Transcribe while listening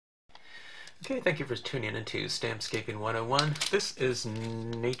Okay, thank you for tuning into Stampscaping 101. This is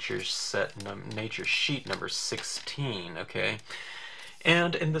nature sheet number 16, okay?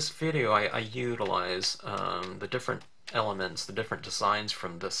 And in this video, I utilize the different elements, the different designs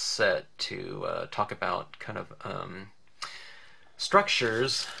from this set to talk about kind of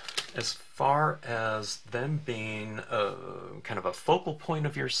structures as far as them being kind of a focal point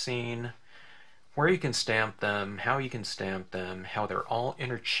of your scene, where you can stamp them, how you can stamp them, how they're all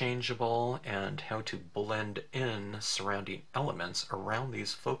interchangeable, and how to blend in surrounding elements around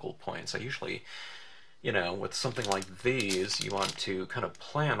these focal points. I usually, with something like these, you want to kind of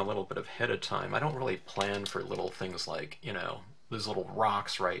plan a little bit ahead of time. I don't really plan for little things like, these little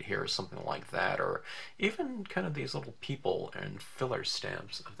rocks right here, or something like that, or even kind of these little people and filler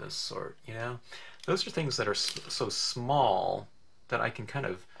stamps of this sort, Those are things that are so small that I can kind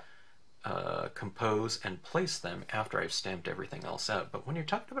of compose and place them after I've stamped everything else out. But when you're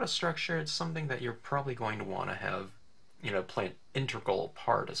talking about a structure, it's something that you're probably going to want to have, play an integral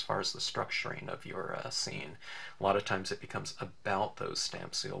part as far as the structuring of your scene. A lot of times it becomes about those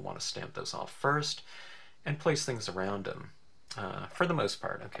stamps, so you'll want to stamp those off first and place things around them. For the most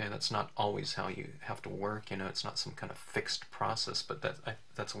part, okay, that's not always how you have to work. It's not some kind of fixed process, but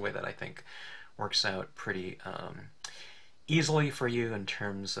that's a way that I think works out pretty easily for you in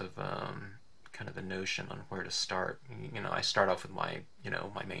terms of kind of the notion on where to start. I start off with my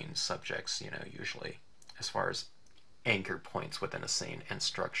main subjects, usually as far as anchor points within a scene, and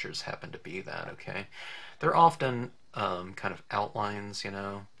structures happen to be that, okay? They're often kind of outlines,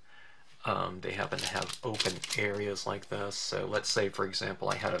 they happen to have open areas like this. So let's say, for example,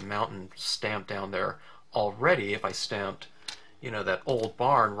 I had a mountain stamped down there already. If I stamped, that old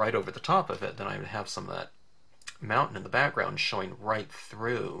barn right over the top of it, then I would have some of that mountain in the background showing right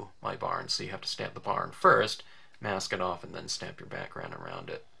through my barn. So you have to stamp the barn first, mask it off, and then stamp your background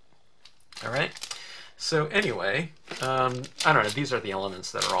around it. Alright, so anyway, I don't know, these are the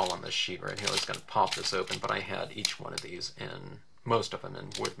elements that are all on this sheet right here. I was going to pop this open, but I had each one of these in, most of them in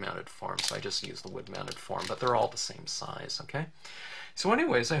wood-mounted form, so I just used the wood-mounted form, but they're all the same size, okay? So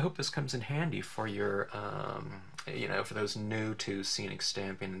anyways, I hope this comes in handy for your, for those new to scenic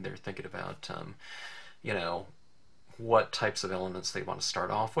stamping and they're thinking about, what types of elements they want to start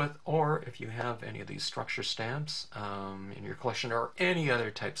off with, or if you have any of these structure stamps in your collection, or any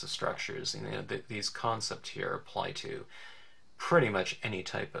other types of structures. These concepts here apply to pretty much any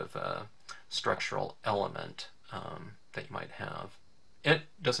type of structural element that you might have. It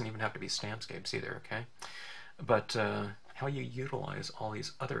doesn't even have to be Stampscapes either, okay? But how you utilize all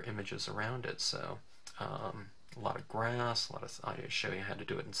these other images around it. So a lot of grass, I show you how to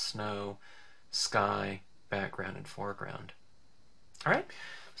do it in snow, sky, background, and foreground. Alright,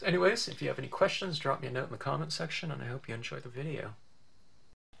 so anyways, if you have any questions, drop me a note in the comment section, and I hope you enjoy the video.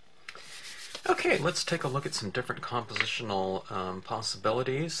 Okay, let's take a look at some different compositional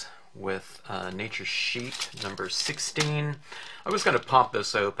possibilities with nature sheet number 16. I was going to pop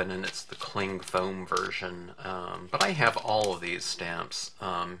this open, and it's the cling foam version, but I have all of these stamps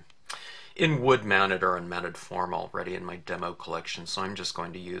in wood-mounted or unmounted form already in my demo collection, so I'm just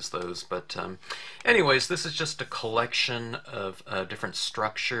going to use those. But anyways, this is just a collection of different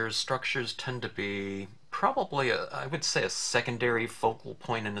structures. Structures tend to be probably, I would say, a secondary focal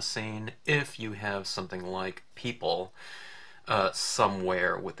point in a scene if you have something like people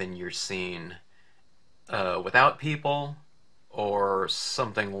somewhere within your scene. Without people, or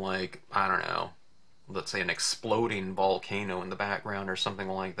something like, I don't know, let's say an exploding volcano in the background or something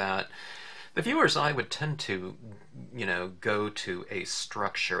like that. The viewer's eye would tend to, go to a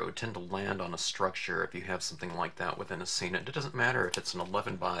structure. It would tend to land on a structure if you have something like that within a scene. It doesn't matter if it's an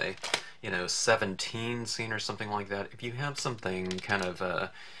 11 by, 17 scene or something like that. If you have something kind of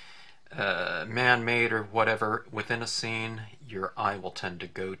man-made or whatever within a scene, your eye will tend to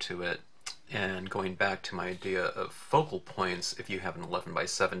go to it. And going back to my idea of focal points, if you have an 11 by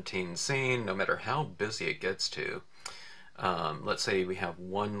 17 scene, no matter how busy it gets to, let's say we have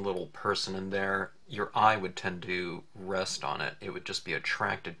one little person in there, your eye would tend to rest on it. It would just be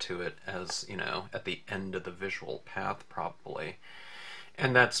attracted to it as, at the end of the visual path probably.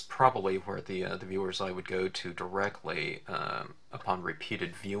 And that's probably where the viewer's eye would go to directly upon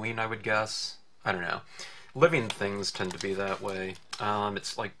repeated viewing, I would guess. I don't know. Living things tend to be that way.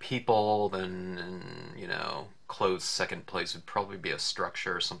 It's like people, then, close second place would probably be a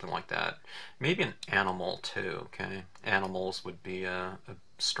structure or something like that. Maybe an animal too, okay? Animals would be a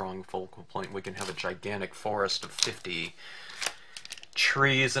strong focal point. We can have a gigantic forest of 50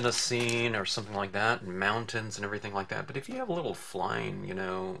 trees in a scene or something like that, and mountains and everything like that. But if you have a little flying,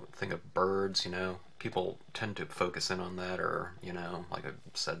 thing of birds, people tend to focus in on that, or, you know, like I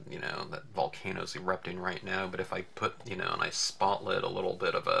said, you know, that volcano's erupting right now, but if I put, you know, and I spotlit a little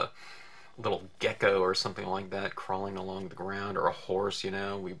bit of a little gecko or something like that crawling along the ground, or a horse, you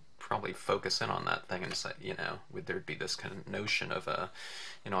know, we probably focus in on that thing and say, you know, there'd be this kind of notion of a,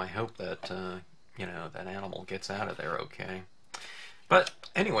 you know, I hope that, you know, that animal gets out of there okay. But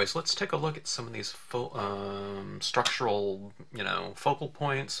anyways, let's take a look at some of these structural, you know, focal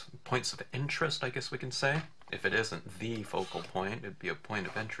points, points of interest, I guess we can say. If it isn't the focal point, it'd be a point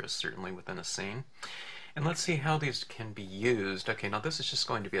of interest, certainly, within a scene. And let's see how these can be used. Okay, now this is just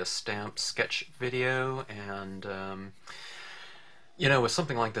going to be a stamp sketch video, and you know, with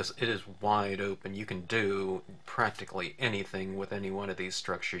something like this, it is wide open. You can do practically anything with any one of these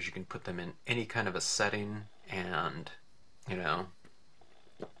structures. You can put them in any kind of a setting, and, you know,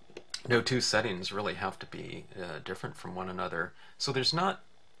 no two settings really have to be different from one another. So there's not,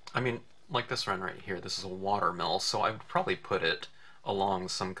 I mean, like this one right here, this is a watermill, so I would probably put it along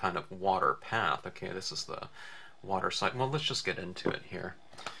some kind of water path. Okay, this is the water side. Well, let's just get into it here.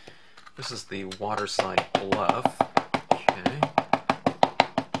 This is the waterside bluff. Okay.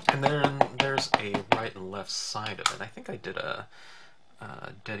 And then there's a right and left side of it. I think I did a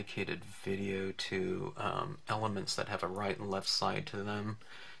dedicated video to elements that have a right and left side to them.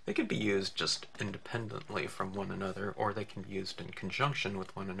 They could be used just independently from one another, or they can be used in conjunction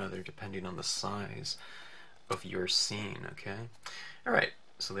with one another depending on the size of your scene, okay? Alright,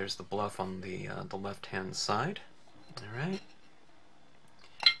 so there's the bluff on the left-hand side. Alright.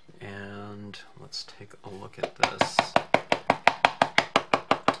 And let's take a look at this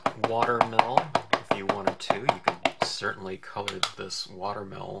watermill. If you wanted to, you could certainly color this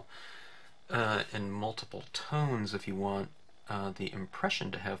watermill in multiple tones if you want the impression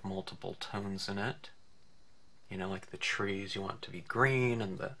to have multiple tones in it. You know, like the trees, you want it to be green,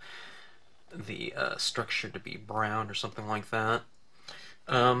 and the structure to be brown or something like that.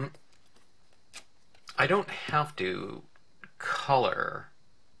 I don't have to color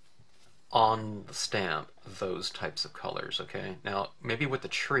on the stamp those types of colors, okay? Now, maybe with the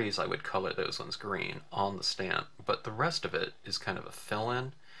trees I would color those ones green on the stamp, but the rest of it is kind of a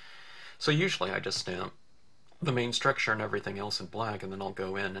fill-in. So usually I just stamp the main structure and everything else in black, and then I'll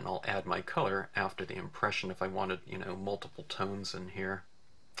go in and I'll add my color after the impression if I wanted, you know, multiple tones in here.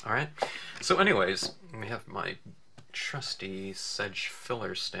 Alright, so anyways, we have my trusty sedge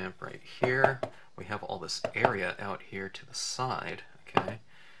filler stamp right here. We have all this area out here to the side, okay,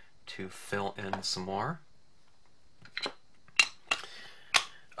 to fill in some more.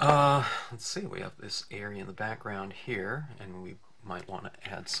 Let's see, we have this area in the background here, and we might want to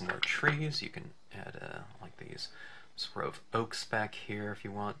add some more trees. You can add like these sort of oaks back here if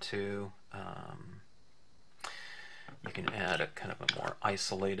you want to. You can add a kind of a more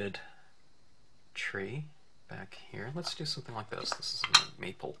isolated tree back here. Let's do something like this. This is a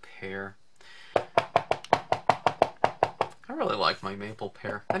maple pear. I really like my maple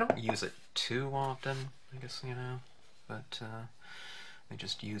pear. I don't use it too often, I guess, you know, but I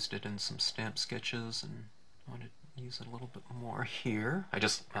just used it in some stamp sketches and wanted to use it a little bit more here. I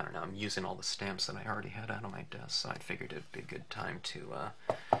don't know, I'm using all the stamps that I already had out on my desk, so I figured it'd be a good time to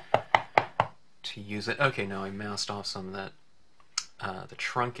use it. Okay, now I masked off some of that, the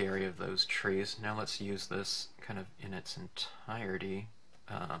trunk area of those trees. Now let's use this kind of in its entirety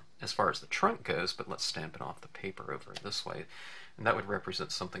as far as the trunk goes, but let's stamp it off the paper over this way. And that would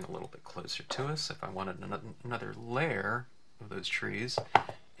represent something a little bit closer to us. If I wanted another layer of those trees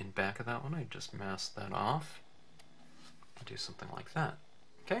in back of that one, I'd just mask that off and do something like that.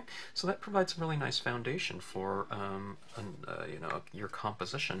 Okay, so that provides a really nice foundation for you know, your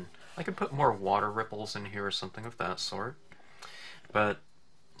composition. I could put more water ripples in here or something of that sort, but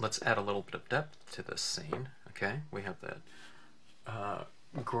let's add a little bit of depth to this scene. Okay, we have that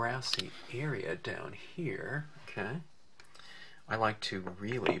grassy area down here. Okay, I like to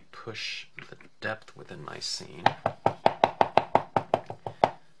really push the depth within my scene,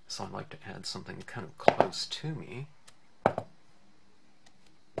 so I'd like to add something kind of close to me.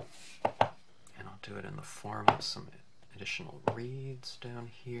 Do it in the form of some additional reeds down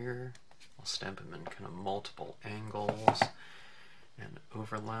here. I'll stamp them in kind of multiple angles and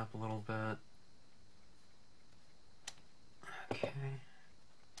overlap a little bit. Okay.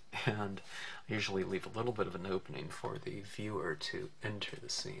 And I usually leave a little bit of an opening for the viewer to enter the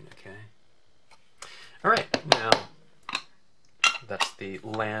scene, okay? Alright, now that's the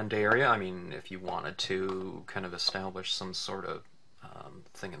land area. I mean, if you wanted to kind of establish some sort of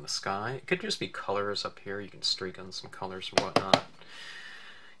thing in the sky. It could just be colors up here. You can streak on some colors or whatnot.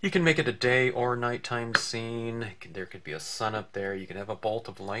 You can make it a day or nighttime scene. There could be a sun up there. You could have a bolt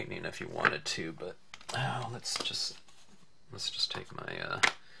of lightning if you wanted to, but Oh, let's just take my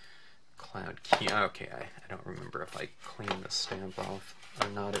cloud key. Okay, I don't remember if I cleaned the stamp off or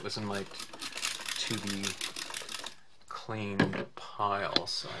not. It was in my to be cleaned pile,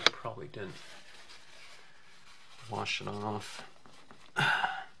 so I probably didn't wash it off.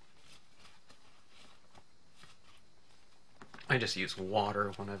 I just use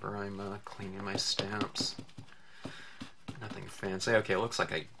water whenever I'm cleaning my stamps. Nothing fancy. Okay, it looks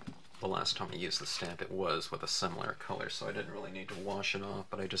like the last time I used the stamp it was with a similar color, so I didn't really need to wash it off,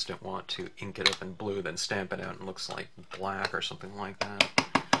 but I just didn't want to ink it up in blue, then stamp it out and it looks like black or something like that.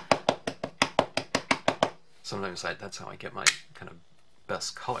 Sometimes that's how I get my kind of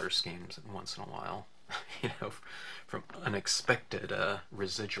best color schemes once in a while. You know, from unexpected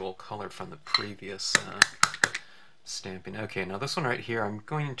residual color from the previous stamping. Okay, now this one right here, I'm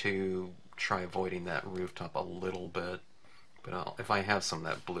going to try avoiding that rooftop a little bit, but if I have some of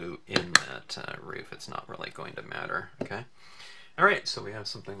that blue in that roof, it's not really going to matter. Okay. All right, so we have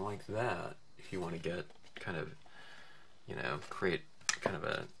something like that. If you want to get kind of, you know, create kind of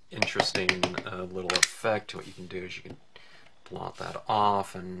a interesting little effect, what you can do is you can blot that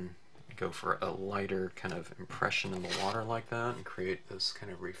off and go for a lighter kind of impression in the water like that and create this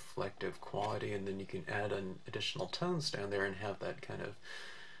kind of reflective quality, and then you can add an additional tones down there and have that kind of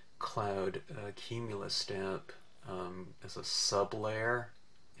cloud cumulus stamp as a sub layer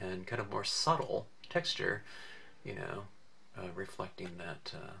and kind of more subtle texture, you know, reflecting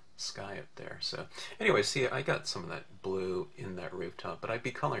that sky up there. So anyway, see, I got some of that blue in that rooftop, but I'd be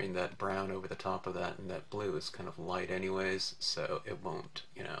coloring that brown over the top of that, and that blue is kind of light anyways, so it won't,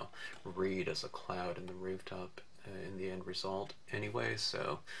 you know, read as a cloud in the rooftop in the end result anyway.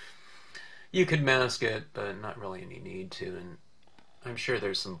 So you could mask it, but not really any need to. And I'm sure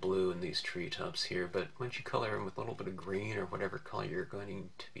there's some blue in these treetops here, but once you color them with a little bit of green or whatever color you're going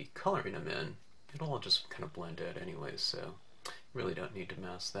to be coloring them in, it'll all just kind of blend out anyways, so you really don't need to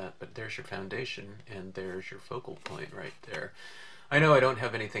mask that. But there's your foundation, and there's your focal point right there. I know I don't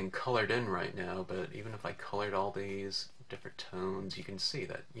have anything colored in right now, but even if I colored all these different tones, you can see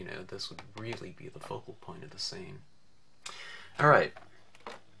that, you know, this would really be the focal point of the scene. All right.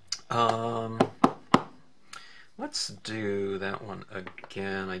 Let's do that one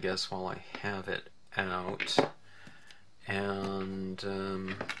again, I guess, while I have it out. And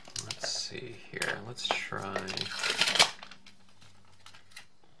let's see here. Let's try.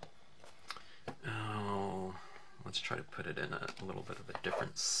 Oh, let's try to put it in a little bit of a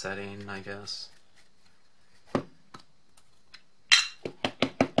different setting, I guess.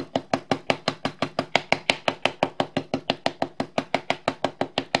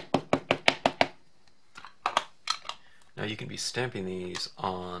 Now you can be stamping these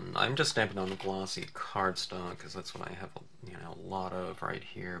on, I'm just stamping on glossy cardstock because that's what I have, you know, a lot of right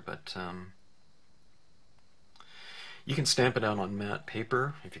here, but you can stamp it out on matte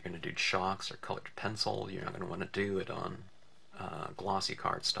paper if you're going to do chalks or colored pencil. You're not going to want to do it on glossy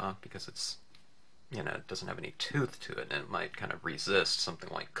cardstock because it's, you know, it doesn't have any tooth to it, and it might kind of resist something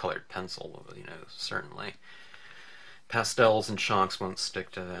like colored pencil, you know, certainly. Pastels and chalks won't stick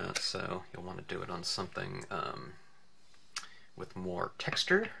to that, so you'll want to do it on something with more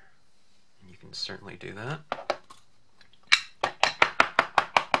texture. You can certainly do that.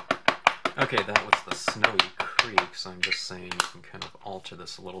 Okay, that was the Snowy Creek, so I'm just saying you can kind of alter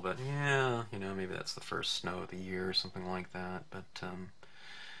this a little bit. Yeah, you know, maybe that's the first snow of the year or something like that, but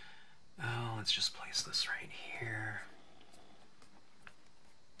oh, let's just place this right here.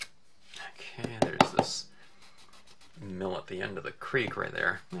 Okay, there's this mill at the end of the creek right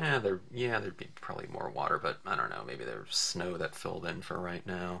there. Yeah, there'd be probably more water, but I don't know, maybe there's snow that filled in for right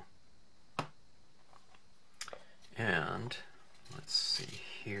now. And let's see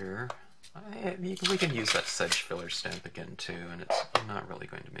here. We can use that sedge filler stamp again too, and it's not really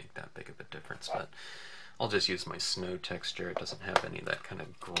going to make that big of a difference, but I'll just use my snow texture. It doesn't have any of that kind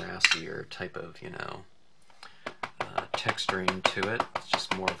of grassier type of, you know, texturing to it. It's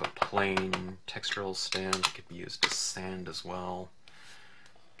just more of a plain textural stamp. It could be used as sand as well.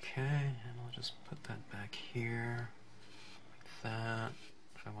 Okay, and I'll just put that back here, like that.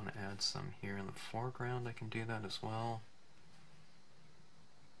 If I want to add some here in the foreground, I can do that as well.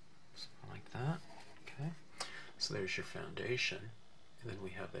 Something like that. Okay, so there's your foundation, and then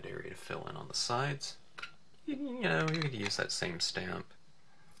we have that area to fill in on the sides. You know, you could use that same stamp,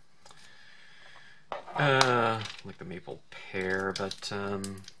 like the maple pear, but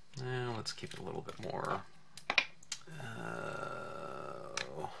let's keep it a little bit more.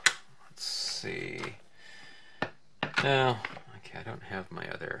 Let's see. No, okay, I don't have my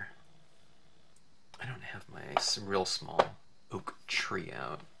real small oak tree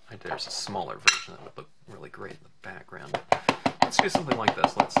out. There's a smaller version that would look really great in the background. Let's do something like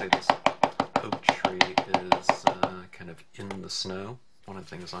this. Let's say this oak tree is kind of in the snow. One of the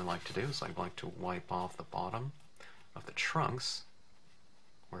things I like to do is I like to wipe off the bottom of the trunks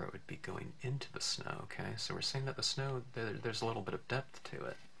where it would be going into the snow. Okay, so we're saying that the snow, there's a little bit of depth to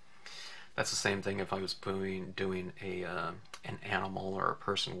it. That's the same thing if I was doing an animal or a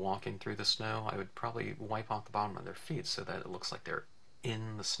person walking through the snow. I would probably wipe off the bottom of their feet so that it looks like they're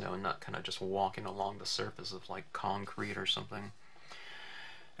in the snow and not kind of just walking along the surface of like concrete or something.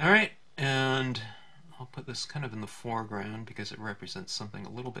 Alright, and I'll put this kind of in the foreground because it represents something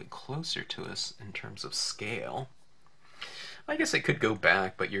a little bit closer to us in terms of scale. I guess it could go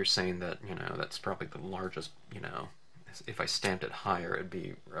back, but you're saying that, you know, that's probably the largest, you know, if I stamped it higher, it'd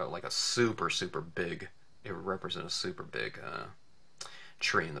be like a super, super big, it would represent a super big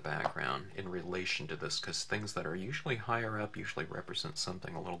tree in the background in relation to this, because things that are usually higher up usually represent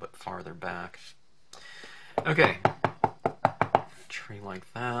something a little bit farther back. Okay, tree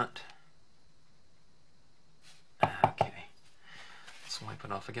like that. Okay, let's wipe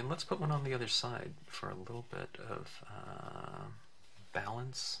it off again. Let's put one on the other side for a little bit of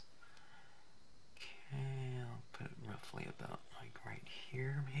balance. Okay, I'll put it roughly about like right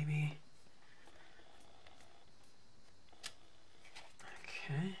here, maybe.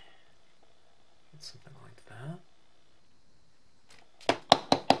 Okay, get something like that.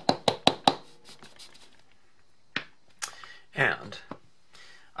 And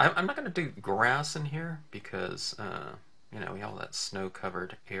I'm not going to do grass in here because, you know, we have all that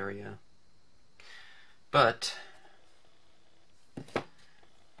snow-covered area. But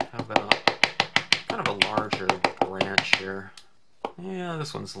how about kind of a larger branch here? Yeah,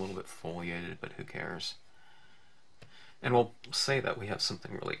 this one's a little bit foliated, but who cares? And we'll say that we have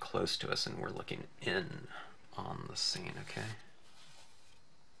something really close to us and we're looking in on the scene, okay?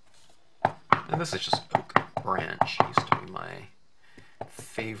 And this is just oak branch. It used to be my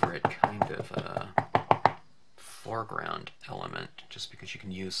favorite kind of foreground element, just because you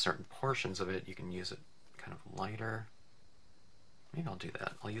can use certain portions of it. You can use it kind of lighter. Maybe I'll do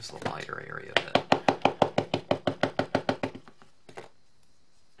that. I'll use the lighter area of it.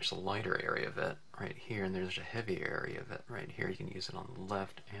 There's a lighter area of it right here, and there's a heavier area of it right here. You can use it on the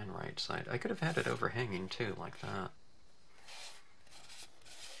left and right side. I could have had it overhanging too, like that.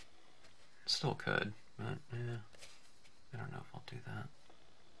 Still could, but yeah, I don't know if I'll do that.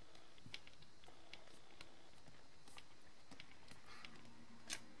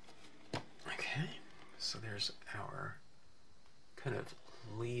 Okay, so there's our kind of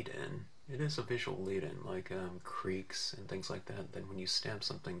lead-in. It is a visual lead-in, like creeks and things like that. Then when you stamp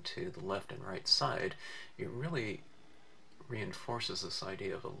something to the left and right side, it really reinforces this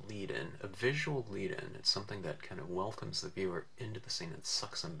idea of a lead-in, a visual lead-in. It's something that kind of welcomes the viewer into the scene and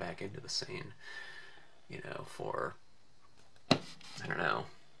sucks them back into the scene, you know, for, I don't know,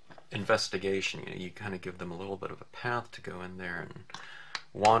 investigation. You know, you kind of give them a little bit of a path to go in there and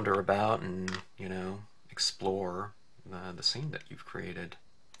wander about and, you know, explore the scene that you've created.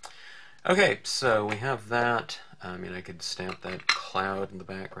 Okay, so we have that. I mean, I could stamp that cloud in the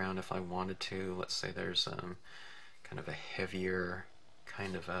background if I wanted to. Let's say there's kind of a heavier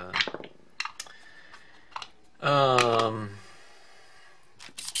kind of a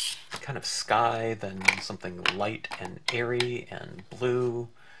kind of sky, then something light and airy and blue.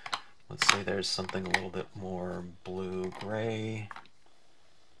 Let's say there's something a little bit more blue-gray.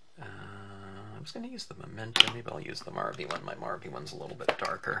 I was going to use the Memento. Maybe I'll use the Marby one. My Marby one's a little bit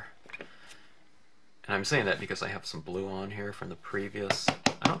darker. And I'm saying that because I have some blue on here from the previous.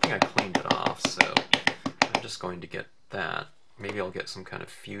 I don't think I cleaned it off, so I'm just going to get that. Maybe I'll get some kind of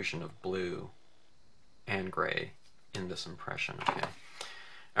fusion of blue and gray in this impression. Okay.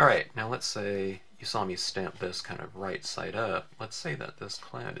 Alright, now let's say you saw me stamp this kind of right side up. Let's say that this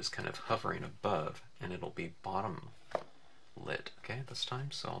cloud is kind of hovering above, and it'll be bottom lit, okay, this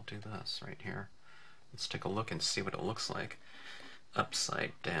time. So I'll do this right here. Let's take a look and see what it looks like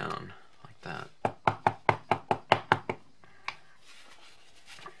upside down, like that.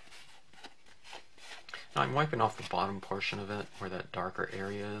 Now I'm wiping off the bottom portion of it where that darker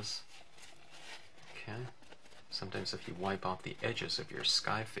area is. Okay. Sometimes if you wipe off the edges of your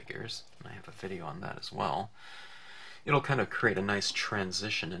sky figures, and I have a video on that as well, it'll kind of create a nice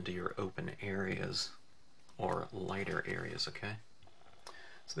transition into your open areas or lighter areas, okay?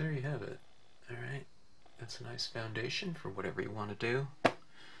 So there you have it. Alright, that's a nice foundation for whatever you want to do.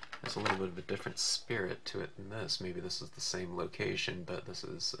 There's a little bit of a different spirit to it than this. Maybe this is the same location, but this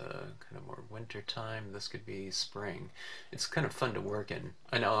is kind of more winter time. This could be spring. It's kind of fun to work in.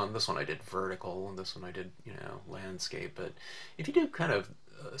 I know on this one I did vertical, and this one I did, you know, landscape, but if you do kind of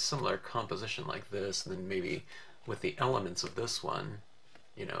a similar composition like this, and then maybe with the elements of this one,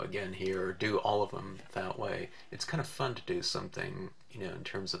 you know, again here, do all of them that way. It's kind of fun to do something, you know, in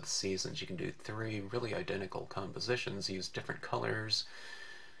terms of the seasons. You can do 3 really identical compositions, use different colors,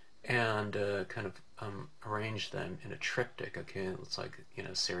 and kind of arrange them in a triptych. Okay, it's like, you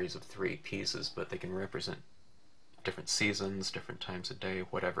know, a series of 3 pieces, but they can represent different seasons, different times of day,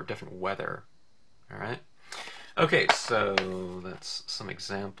 whatever, different weather. All right. Okay, so that's some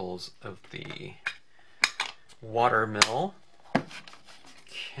examples of the Watermill.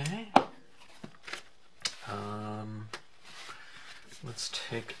 Okay. Let's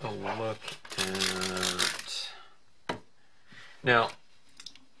take a look at... Now,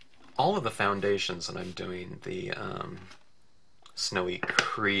 all of the foundations that I'm doing, the Snowy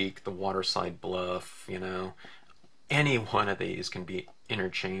Creek, the Waterside Bluff, you know, any one of these can be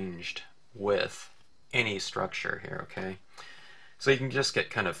interchanged with any structure here, okay? So you can just get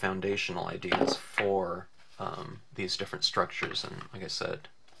kind of foundational ideas for these different structures, and like I said,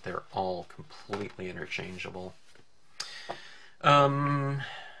 they're all completely interchangeable. Okay,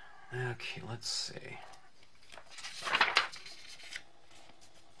 let's see.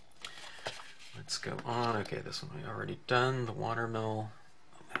 Let's go on. Okay, this one we already done. The Watermill.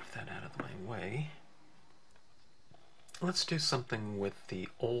 I'll move that out of my way. Let's do something with the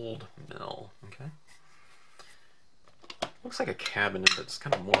old mill, okay? Looks like a cabinet, but it's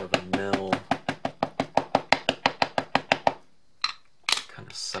kind of more of a mill. Kind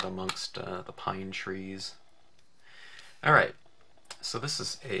of set amongst the pine trees. Alright, so this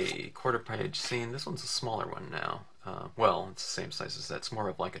is a 1/4 page scene. This one's a smaller one now. Well, it's the same size as that. It's more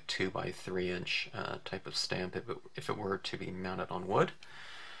of like a 2 by 3 inch type of stamp if it were to be mounted on wood.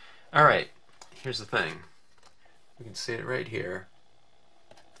 Alright, here's the thing. You can see it right here.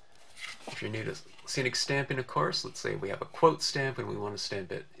 If you're new to scenic stamping, of course, let's say we have a quote stamp and we want to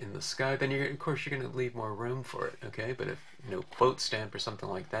stamp it in the sky, then of course you're going to leave more room for it, okay? But if no quote stamp or something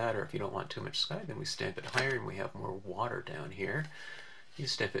like that, or if you don't want too much sky, then we stamp it higher and we have more water down here. You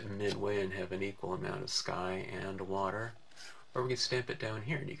stamp it midway and have an equal amount of sky and water. Or we can stamp it down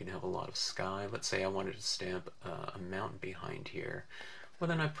here and you can have a lot of sky. Let's say I wanted to stamp a mountain behind here. Well,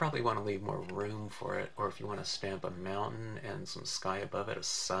 then I probably want to leave more room for it. Or if you want to stamp a mountain and some sky above it, a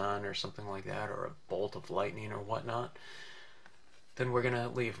sun or something like that, or a bolt of lightning or whatnot, then we're going to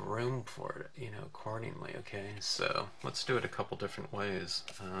leave room for it, you know, accordingly, okay? So let's do it a couple different ways.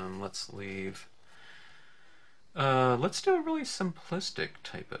 Let's do a really simplistic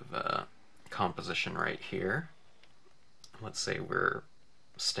type of composition right here. Let's say we're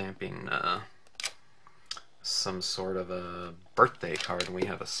stamping some sort of a birthday card, and we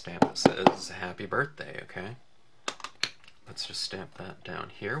have a stamp that says happy birthday, okay? Let's just stamp that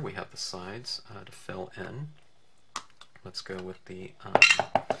down here. We have the sides to fill in. Let's go with the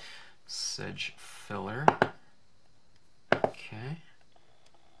sedge filler. Okay.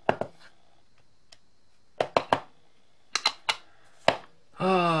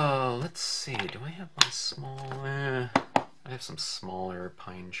 Oh, let's see. Do I have my small... I have some smaller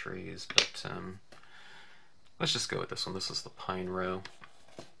pine trees, but let's just go with this one. This is the pine row.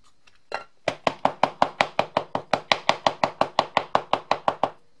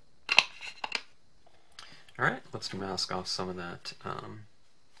 Alright, let's mask off some of that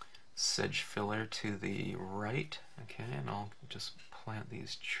sedge filler to the right. Okay, and I'll just plant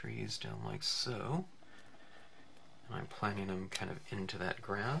these trees down like so. And I'm planting them kind of into that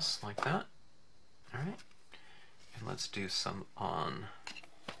grass like that. Alright, and let's do some on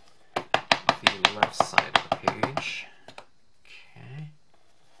the left side of the page. Okay.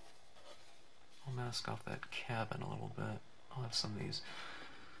 I'll mask off that cabin a little bit. I'll have some of these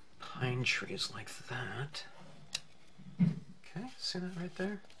pine trees like that. Okay, see that right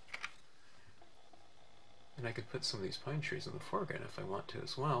there? And I could put some of these pine trees in the foreground if I want to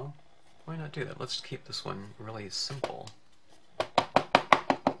as well. Why not do that? Let's keep this one really simple.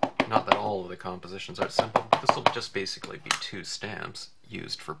 Not that all of the compositions are simple. This will just basically be 2 stamps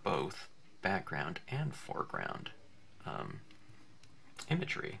used for both background and foreground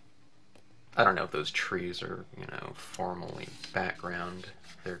imagery. I don't know if those trees are, you know, formally background.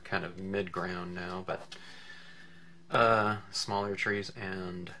 They're kind of mid-ground now, but smaller trees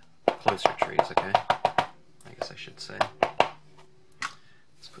and closer trees, okay? I guess I should say.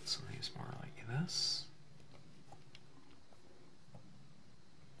 Let's put some of these more like this.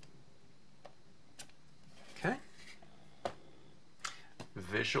 Okay.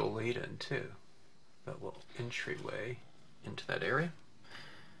 Visual lead-in too. That little entryway into that area.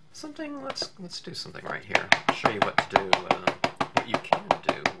 Something. Let's do something right here. I'll show you what to do. What you can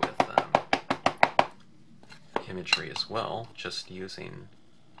do with imagery as well, just using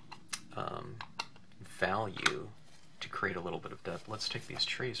value to create a little bit of depth. Let's take these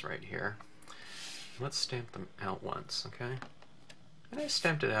trees right here. Let's stamp them out once, okay? And I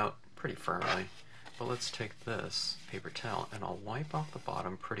stamped it out pretty firmly. But let's take this paper towel and I'll wipe off the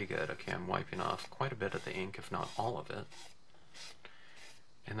bottom pretty good. Okay, I'm wiping off quite a bit of the ink, if not all of it.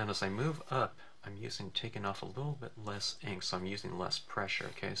 And then as I move up, I'm taking off a little bit less ink, so I'm using less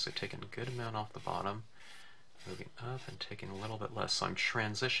pressure, okay? So taking a good amount off the bottom, moving up and taking a little bit less, so I'm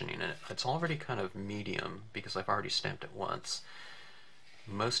transitioning it. It's already kind of medium because I've already stamped it once.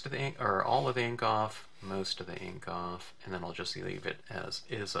 Most of the ink, or all of the ink off, most of the ink off, and then I'll just leave it as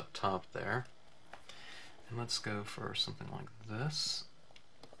is up top there. And let's go for something like this.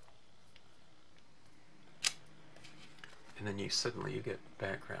 And then suddenly you get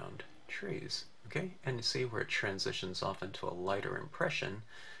background trees, okay? And you see where it transitions off into a lighter impression,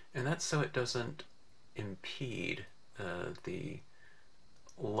 and that's so it doesn't impede the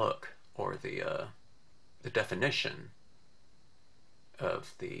look or the definition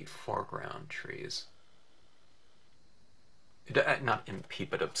of the foreground trees. Not impede,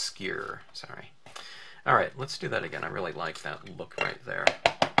 but obscure, sorry. All right, let's do that again. I really like that look right there.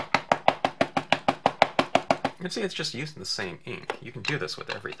 You can see it's just using the same ink. You can do this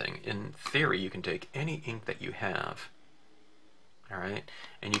with everything. In theory, you can take any ink that you have, all right,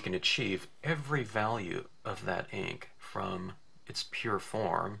 and you can achieve every value of that ink from its pure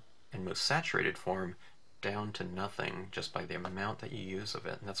form and most saturated form down to nothing just by the amount that you use of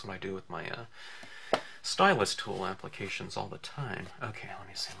it. And that's what I do with my stylus tool applications all the time. Okay, let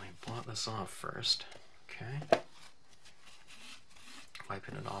me see. Let me blot this off first. Okay.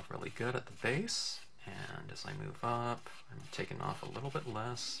 Wiping it off really good at the base. And as I move up, I'm taking off a little bit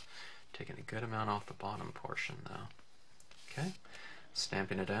less, taking a good amount off the bottom portion though. Okay,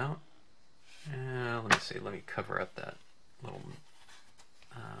 stamping it out. Let me see, let me cover up that little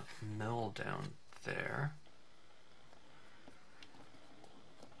mill down there.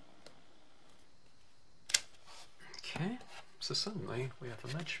 Okay, so suddenly we have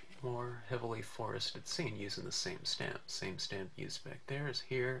a much more heavily forested scene using the same stamp. Same stamp used back there as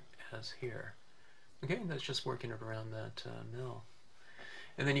here as here. Okay, that's just working it around that mill.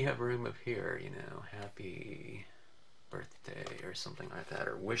 And then you have room up here, you know, happy birthday or something like that,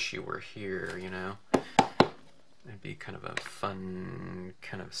 or wish you were here, you know. It'd be kind of a fun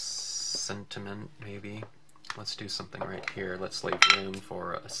kind of sentiment, maybe. Let's do something right here. Let's leave room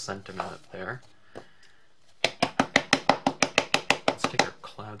for a sentiment up there. Let's take our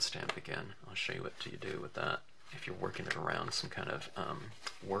cloud stamp again. I'll show you what you do with that if you're working it around some kind of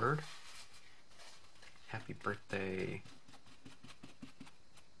word. Happy birthday,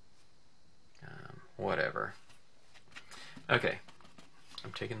 whatever. Okay,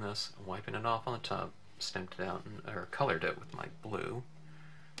 I'm taking this, I'm wiping it off on the top, stamped it out, or colored it with my blue.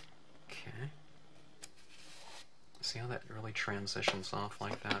 Okay. See how that really transitions off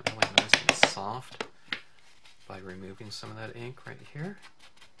like that, really nice and soft by removing some of that ink right here.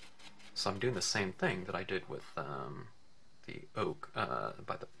 So I'm doing the same thing that I did with the oak,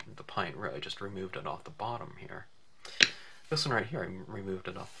 by the pine row. I just removed it off the bottom here. This one right here, I removed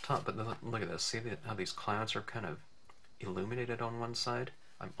it off the top, but look at this. See how these clouds are kind of illuminated on one side?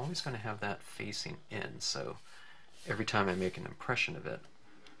 I'm always going to have that facing in, so every time I make an impression of it,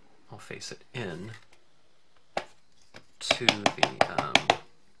 I'll face it in to the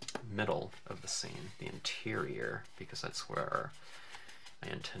middle of the scene, the interior, because that's where I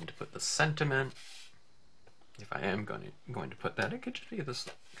intend to put the sentiment. If I am going to put that, it could just be this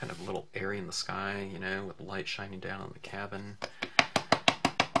kind of little area in the sky, you know, with light shining down on the cabin.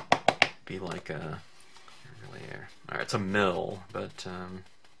 Be like a really, alright, it's a mill, but I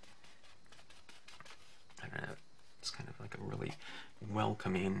don't know. It's kind of like a really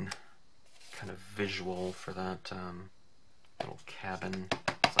welcoming kind of visual for that little cabin.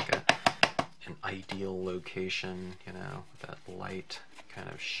 It's like an ideal location, you know, with that light kind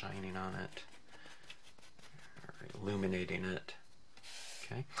of shining on it. Illuminating it.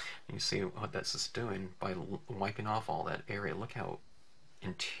 Okay, and you see what that's just doing by wiping off all that area. Look how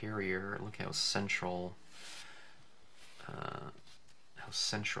interior, look how central, how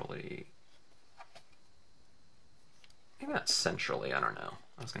centrally, maybe not centrally, I don't know.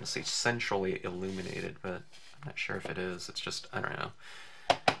 I was going to say centrally illuminated, but I'm not sure if it is. It's just, I don't know.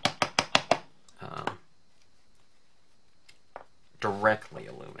 Directly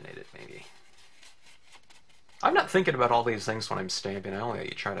illuminated, maybe. I'm not thinking about all these things when I'm stamping. I only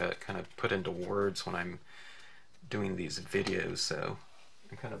try to kind of put into words when I'm doing these videos, so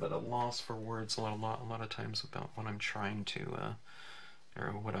I'm kind of at a loss for words a lot of times about what I'm trying to,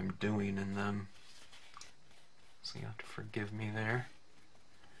 or what I'm doing in them. So you have to forgive me there.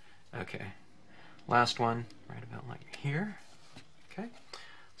 Okay, last one, right about like here. Okay,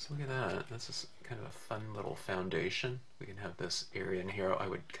 so look at that. This is kind of a fun little foundation. We can have this area in here. I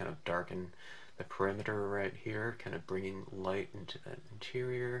would kind of darken the perimeter right here, kind of bringing light into that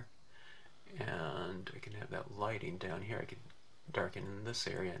interior. And I can have that lighting down here. I can darken in this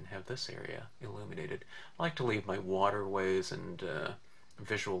area and have this area illuminated. I like to leave my waterways and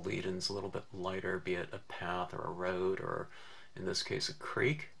visual lead-ins a little bit lighter, be it a path or a road or, in this case, a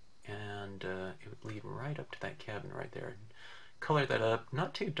creek. And it would lead right up to that cabin right there. Color that up,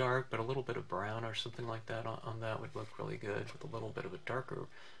 not too dark, but a little bit of brown or something like that on that would look really good, with a little bit of a darker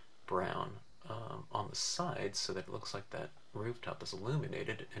brown on the sides, so that it looks like that rooftop is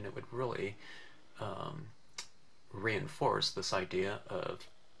illuminated, and it would really reinforce this idea of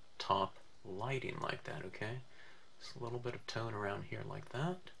top lighting like that, okay? Just a little bit of tone around here like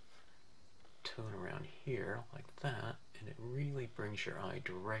that, tone around here like that, and it really brings your eye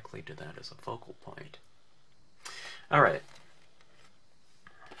directly to that as a focal point. Alright.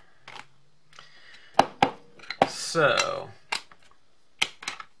 So,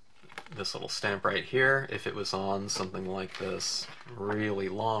 this little stamp right here, if it was on something like this really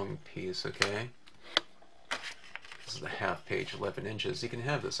long piece, okay? This is the half page, 11 inches. You can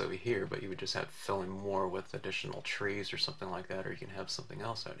have this over here, but you would just have to fill in more with additional trees or something like that, or you can have something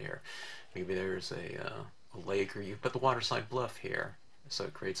else out here. Maybe there's a lake, or you put the waterside bluff here, so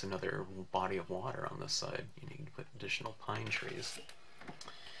it creates another body of water on this side. You need to put additional pine trees.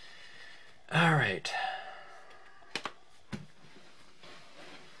 Alright.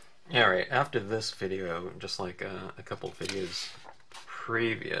 Alright, after this video, just like a couple of videos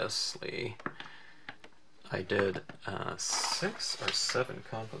previously, I did 6 or 7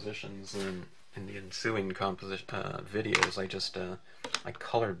 compositions in the ensuing composition videos. I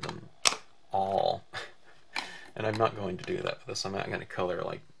colored them all. And I'm not going to do that with this. I'm not going to color,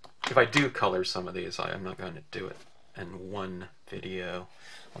 like, if I do color some of these, I'm not going to do it in one video.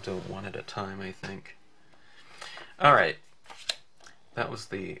 I'll do it one at a time, I think. Alright, that was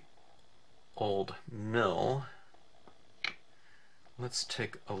the old mill. Let's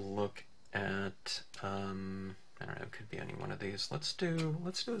take a look at I don't know, it could be any one of these. Let's do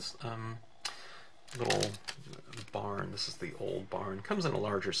this little barn. This is the old barn. It comes in a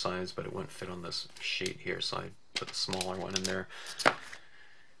larger size, but it wouldn't fit on this sheet here, so I put a smaller one in there.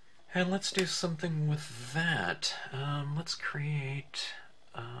 And let's do something with that. Let's create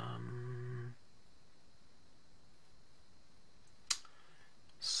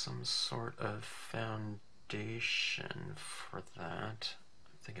some sort of foundation for that.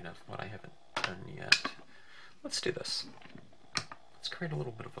 I'm thinking of what I haven't done yet. Let's do this. Let's create a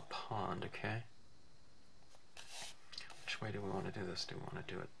little bit of a pond, okay? Which way do we want to do this? Do we want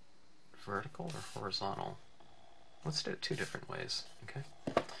to do it vertical or horizontal? Let's do it 2 different ways, okay?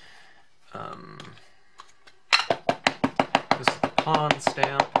 This is the pond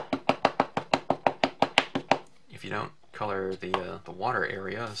stamp. If you don't color the water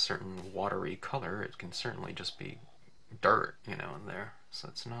area a certain watery color, it can certainly just be dirt, you know, in there. So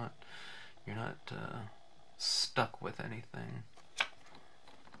it's not, you're not stuck with anything.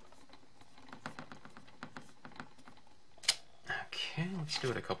 Okay, let's do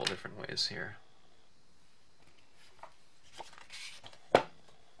it a couple different ways here.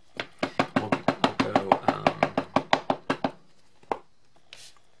 We'll go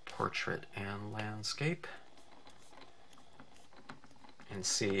portrait and landscape, and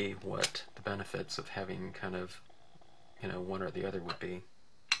see what the benefits of having kind of, you know, one or the other would be.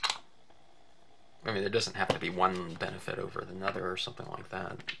 I mean, there doesn't have to be one benefit over another or something like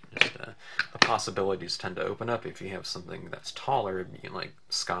that. Just the possibilities tend to open up if you have something that's taller, you know, like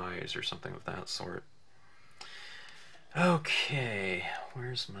skies or something of that sort. Okay,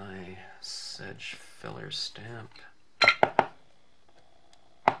 where's my sedge filler stamp?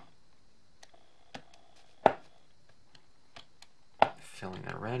 Filling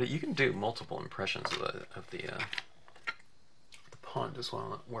that around it. You can do multiple impressions of the pond as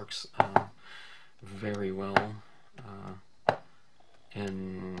well. It works very well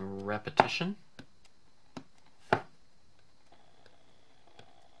in repetition. Okay,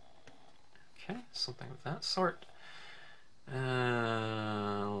 something of that sort.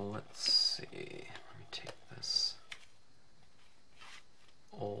 Let's see. Let me take this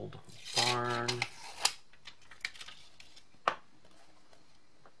old barn.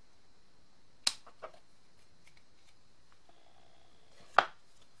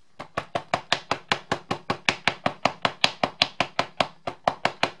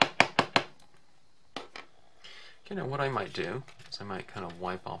 You know, what I might do is I might kind of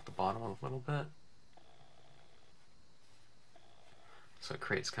wipe off the bottom a little bit. so it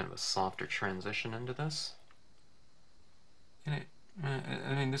creates kind of a softer transition into this. And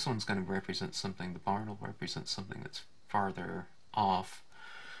I mean, this one's going to represent something, the barn will represent something that's farther off,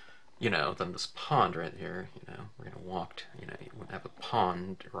 you know, than this pond right here. You know, we're going to walk, you know, you wouldn't have a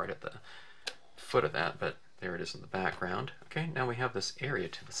pond right at the foot of that, but there it is in the background. Okay, now we have this area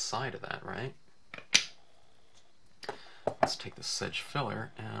to the side of that, right? Let's take the sedge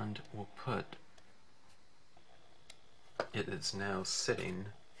filler and we'll put, it is now sitting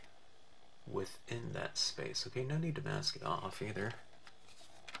within that space. Okay, no need to mask it off either.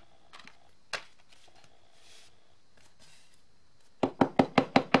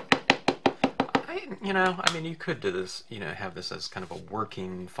 You know, I mean, you could do this, you know, have this as kind of a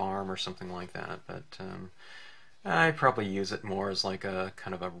working farm or something like that, but I probably use it more as like a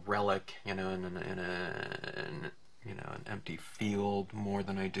kind of a relic, you know, in you know, an empty field more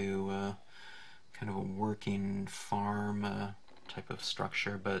than I do kind of a working farm type of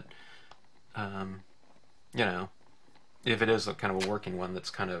structure. But you know, if it is a kind of a working one,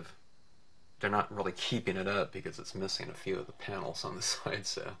 that's kind of, they're not really keeping it up because it's missing a few of the panels on the side.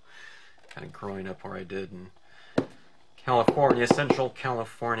 So kind of growing up where I did in California, Central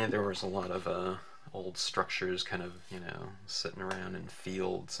California, there was a lot of old structures kind of, you know, sitting around in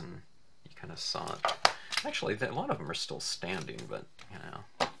fields, and you kind of saw it. Actually, a lot of them are still standing, but, you know,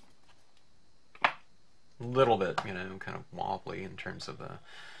 a little bit, you know, kind of wobbly in terms of the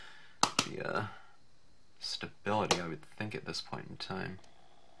stability, I would think, at this point in time.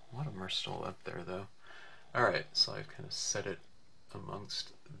 A lot of them are still up there, though. Alright, so I've kind of set it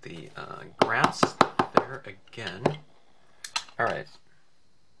amongst the grass there again. Alright,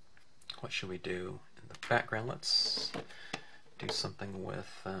 what should we do in the background? Let's do something with,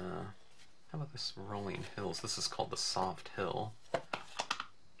 how about this rolling hills? This is called the soft hill.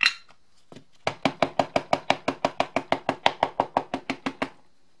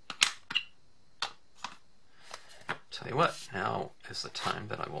 Tell you what, now is the time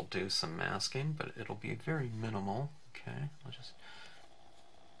that I will do some masking, but it'll be very minimal. Okay, I'll just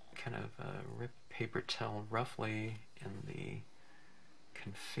kind of rip paper towel roughly in the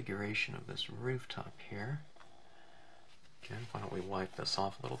configuration of this rooftop here. Again, why don't we wipe this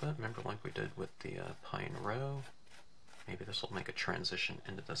off a little bit? Remember, like we did with the pine row. Maybe this will make a transition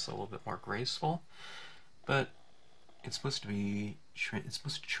into this a little bit more graceful. But it's supposed to be it's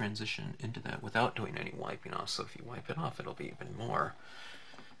supposed to transition into that without doing any wiping off. So if you wipe it off, it'll be even more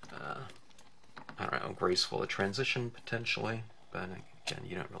I don't know, graceful a transition potentially. But again,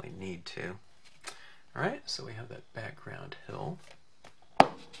 you don't really need to. All right, so we have that background hill.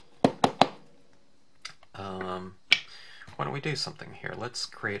 Why don't we do something here? Let's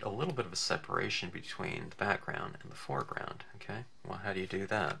create a little bit of a separation between the background and the foreground. Okay, well, how do you do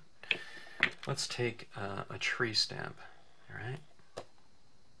that? Let's take a tree stamp. All right,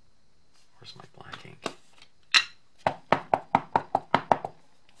 where's my black ink?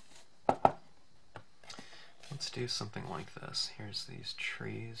 Let's do something like this. Here's these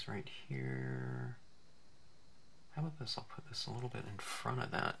trees right here. How about this? I'll put this a little bit in front of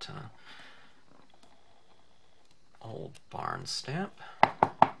that old barn stamp.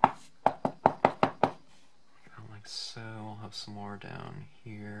 Like so. I'll have some more down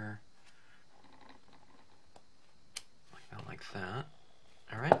here. Like that.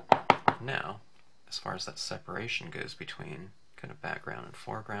 Alright. Now, as far as that separation goes between kind of background and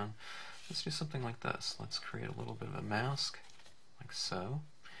foreground, let's do something like this. Let's create a little bit of a mask, like so.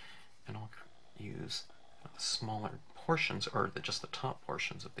 And I'll use smaller portions, or just the top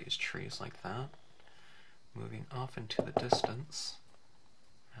portions of these trees like that. Moving off into the distance.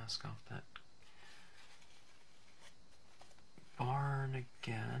 Mask off that barn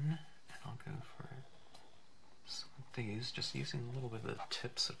again. And I'll go for some of these, just using a little bit of the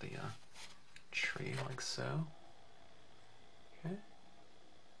tips of the tree, like so. Okay.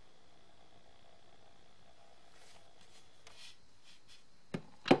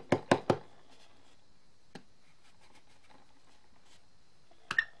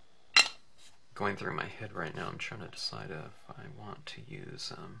 Going through my head right now, I'm trying to decide if I want to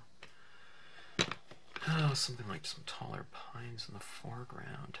use something like some taller pines in the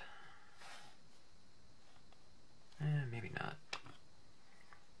foreground. Maybe not.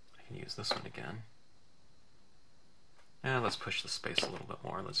 I can use this one again. Let's push the space a little bit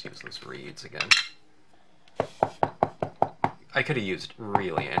more. Let's use those reeds again. I could have used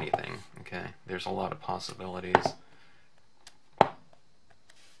really anything, okay? There's a lot of possibilities.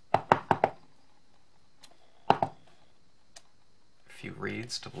 A few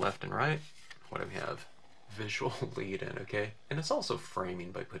reeds to the left and right. What do we have? visual lead in, okay? And it's also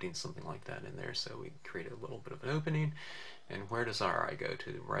framing by putting something like that in there, so we create a little bit of an opening. And where does our eye go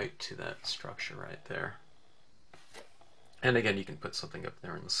to? Right to that structure right there. And again, you can put something up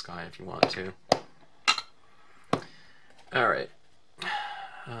there in the sky if you want to. All right.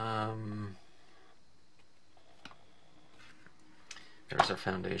 There's our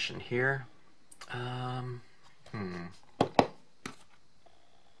foundation here.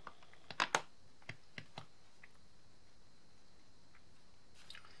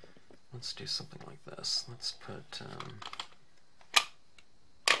 Let's do something like this. Let's put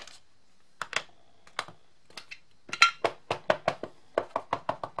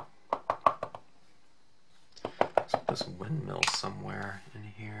let's put this windmill somewhere in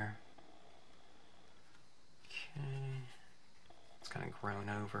here. Okay. It's kind of grown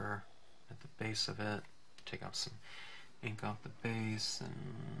over at the base of it. Take off some ink off the base, and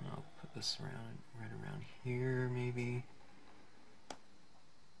I'll put this around right around here maybe.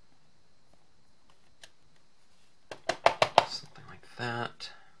 Something like that.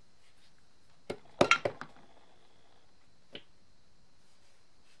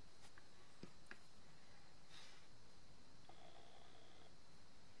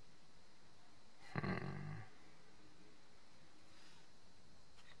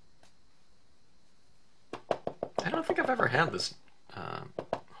 I don't think I've ever had this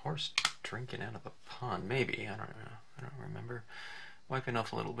horse drinking out of a pond. Maybe, I don't know. I don't remember. Wiping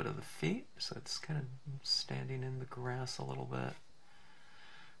off a little bit of the feet, so it's kind of standing in the grass a little bit.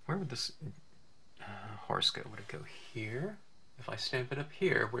 Where would this horse go? Would it go here? If I stamp it up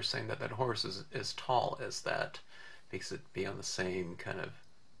here, we're saying that that horse is as tall as that, because it'd be on the same kind of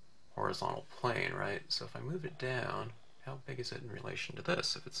horizontal plane, right? So if I move it down, how big is it in relation to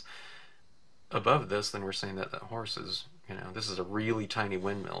this? If it's above this, then we're saying that that horse is, you know, this is a really tiny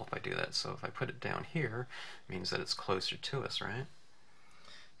windmill if I do that. So if I put it down here, it means that it's closer to us, right?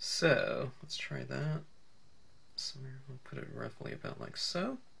 So let's try that. So we'll put it roughly about like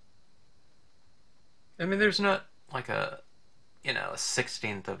so. I mean, there's not like a, you know, a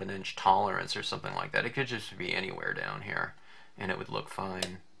 1/16 of an inch tolerance or something like that. It could just be anywhere down here and it would look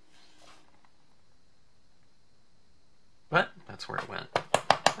fine. But that's where it went.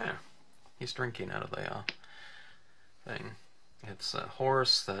 Yeah. He's drinking out of the thing. It's a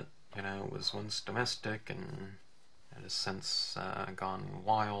horse that, you know, was once domestic and has since gone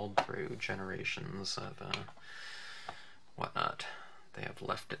wild through generations of whatnot. They have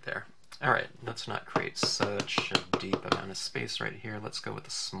left it there. Alright, let's not create such a deep amount of space right here. Let's go with the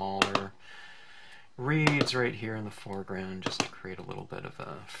smaller reeds right here in the foreground just to create a little bit of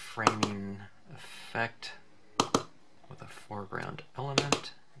a framing effect with a foreground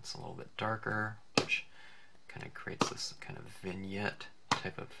element. It's a little bit darker, which kind of creates this kind of vignette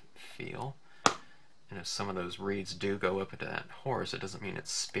type of feel. And if some of those reeds do go up into that horse, it doesn't mean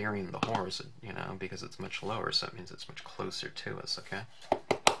it's sparing the horse, you know, because it's much lower, so it means it's much closer to us, okay?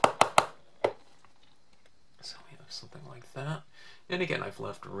 So we have something like that. And again, I've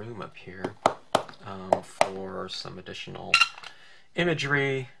left room up here for some additional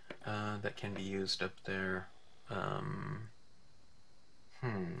imagery that can be used up there. I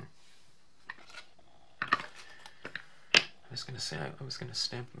was going to say I was going to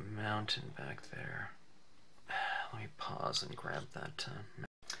stamp a mountain back there. Let me pause and grab that.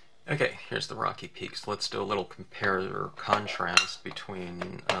 Okay, here's the rocky peaks. Let's do a little compare or contrast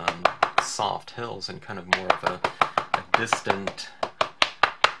between soft hills and kind of more of a distant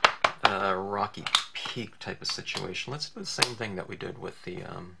rocky peak type of situation. Let's do the same thing that we did with the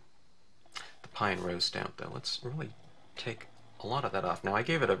pine rose stamp, though. Let's really take a lot of that off. Now, I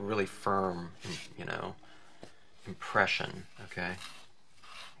gave it a really firm, you know, impression, okay,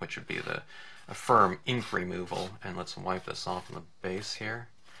 which would be a firm ink removal, and let's wipe this off on the base here.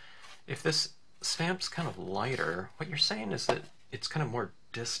 If this stamp's kind of lighter, what you're saying is that it's kind of more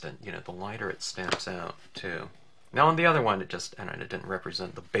distant, you know, the lighter it stamps out too. Now on the other one, it just, and it didn't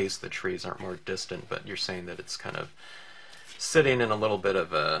represent the base of the trees aren't more distant, but you're saying that it's kind of sitting in a little bit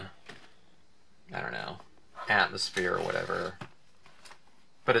of a, I don't know, atmosphere or whatever.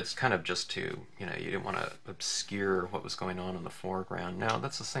 But it's kind of just to, you know, you didn't want to obscure what was going on in the foreground. Now,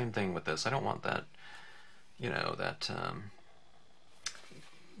 that's the same thing with this. I don't want that, you know, that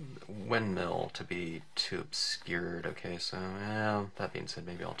windmill to be too obscured. Okay, so, that being said,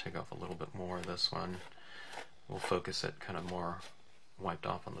 maybe I'll take off a little bit more of this one. We'll focus it kind of more wiped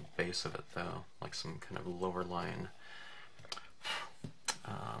off on the base of it, though, like some kind of lower line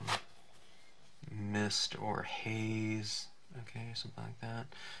mist or haze. Okay, something like that.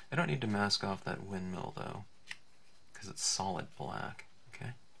 I don't need to mask off that windmill, though, because it's solid black,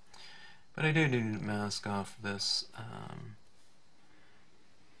 okay? But I do need to mask off this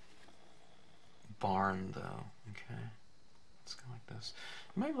barn, though. Okay, let's go like this.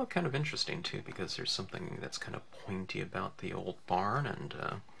 It might look kind of interesting too, because there's something that's kind of pointy about the old barn, and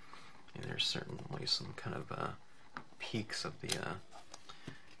there's certainly some kind of peaks of the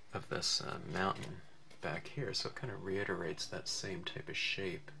of this mountain back here, so it kind of reiterates that same type of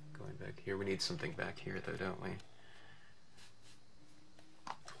shape going back here. We need something back here, though, don't we?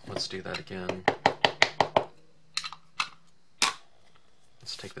 Let's do that again.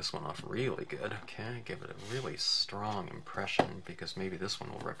 Let's take this one off really good, okay? Give it a really strong impression, because maybe this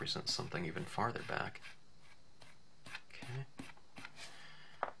one will represent something even farther back. Okay.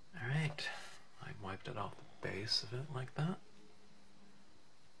 Alright. I wiped it off the base of it like that.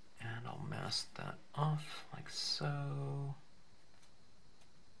 And I'll mask that off like so.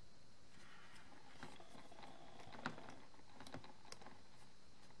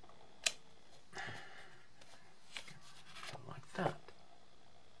 Like that.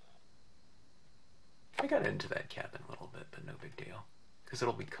 I got into that cabin a little bit, but no big deal, because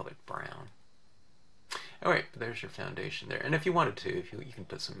it'll be colored brown. Alright, there's your foundation there. And if you wanted to, you can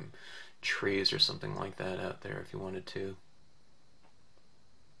put some trees or something like that out there if you wanted to.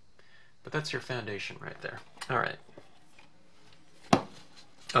 But that's your foundation right there. Alright.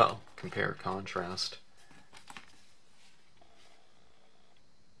 Oh, compare contrast.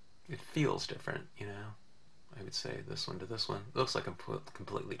 It feels different, you know. I would say this one to this one. It looks like a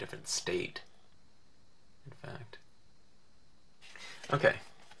completely different state, in fact. Okay.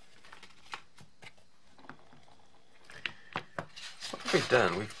 What have we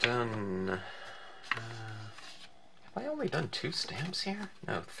done? We've done... have I only done 2 stamps here?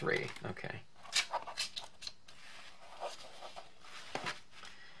 No, 3. Okay.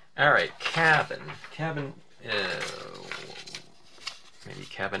 Alright, cabin. Cabin, maybe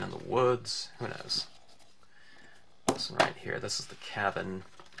cabin in the woods. Who knows? This one right here, this is the cabin.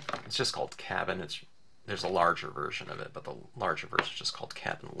 It's just called cabin. There's a larger version of it, but the larger version is just called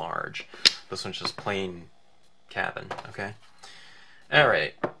cabin large. This one's just plain cabin, okay?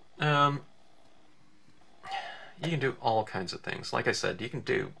 Alright. You can do all kinds of things. Like I said, you can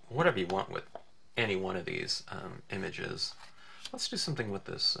do whatever you want with any one of these images. Let's do something with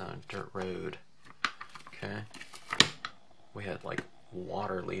this dirt road. Okay. We had like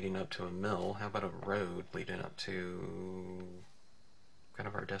water leading up to a mill. How about a road leading up to kind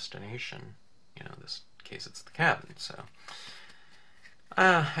of our destination? You know, in this case it's the cabin, so...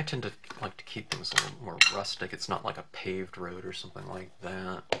 I tend to like to keep things a little more rustic. It's not like a paved road or something like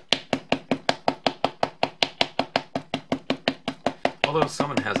that. Although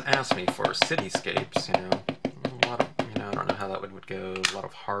someone has asked me for cityscapes, you know, a lot of, I don't know how that would go, a lot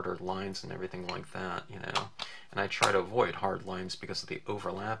of harder lines and everything like that, you know. And I try to avoid hard lines because of the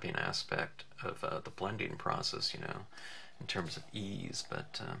overlapping aspect of the blending process, you know, in terms of ease.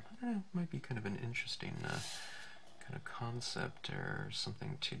 But it might be kind of an interesting kind of concept or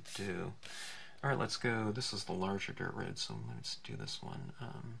something to do. All right, let's go. This is the larger dirt road, so let's do this one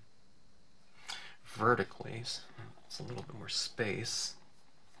vertically. So it's a little bit more space.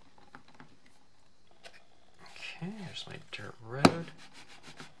 Okay, there's my dirt road.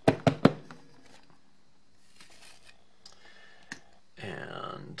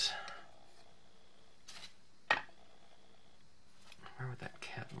 And where would that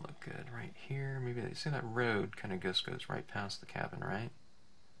cabin look good? Right here? Maybe you see that road kind of goes right past the cabin, right?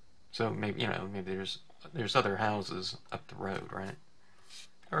 So maybe, maybe there's other houses up the road, right?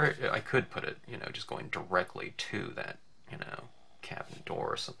 Or I could put it, just going directly to that, cabin door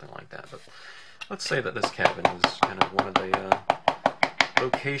or something like that. But let's say that this cabin is kind of one of the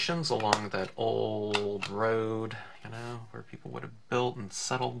locations along that old road, where people would have built and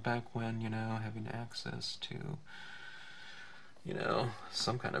settled back when, having access to,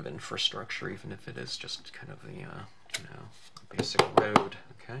 some kind of infrastructure, even if it is just kind of the, basic road,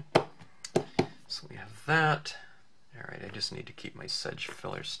 okay? So we have that. Alright, I just need to keep my sedge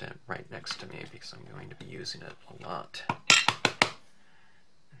filler stamp right next to me because I'm going to be using it a lot.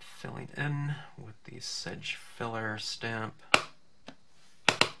 And filling in with the sedge filler stamp.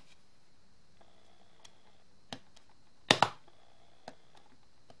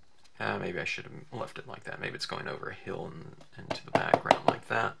 Maybe I should have left it like that. Maybe it's going over a hill and into the background like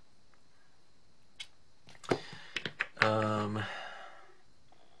that.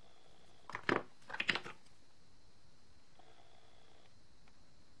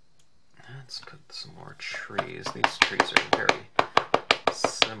 Let's put some more trees. These trees are very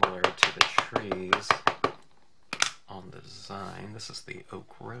similar to the trees on the design. This is the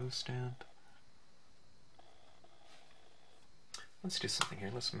oak row stamp. Let's do something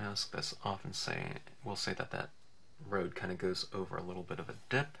here. Let's mask this off and we'll say that that road kind of goes over a little bit of a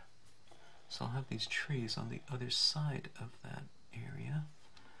dip. So I'll have these trees on the other side of that area.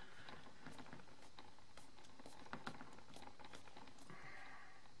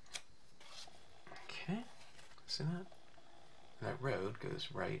 Okay, see that? That road goes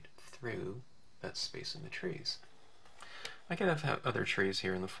right through that space in the trees. I could have other trees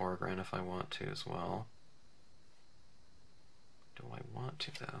here in the foreground if I want to as well. Do I want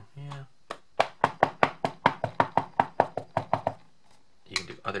to though? Yeah. You can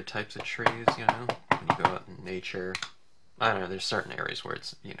do other types of trees, you know, when you go out in nature. I don't know, there's certain areas where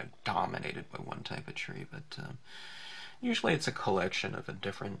it's, you know, dominated by one type of tree, but usually it's a collection of a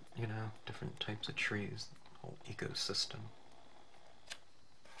different, you know, different types of trees, the whole ecosystem.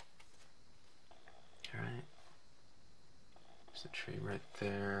 Alright. There's a tree right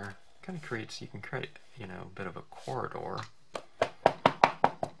there. Kind of creates, you can create, you know, a bit of a corridor.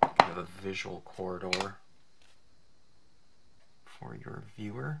 Kind of a visual corridor for your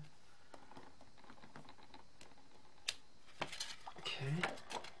viewer. Okay.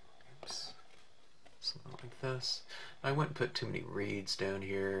 Oops. Something like this. I wouldn't put too many reeds down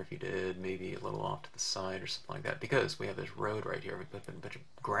here. If you did, maybe a little off to the side or something like that. Because we have this road right here. We put a bunch of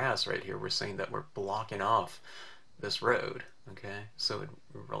grass right here. We're saying that we're blocking off this road. Okay? So it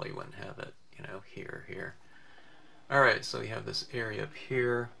really wouldn't have it, you know, here. Alright, so we have this area up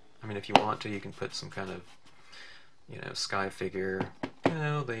here. I mean, if you want to, you can put some kind of, you know, sky figure. You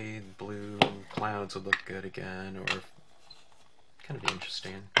know, the blue clouds would look good again, or kind of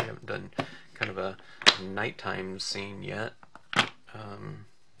interesting. We haven't done kind of a nighttime scene yet.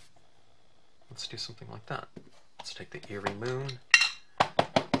 Let's do something like that. Let's take the eerie moon. Kind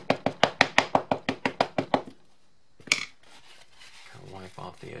of wipe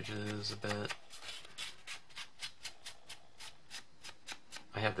off the edges a bit.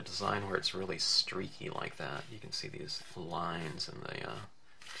 I have the design where it's really streaky like that. You can see these lines in the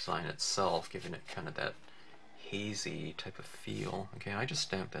design itself, giving it kind of that hazy type of feel. Okay, I just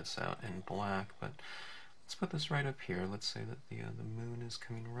stamped this out in black, but let's put this right up here. Let's say that the moon is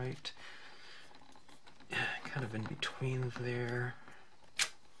coming right kind of in between there.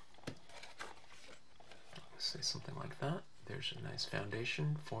 Let's say something like that. There's a nice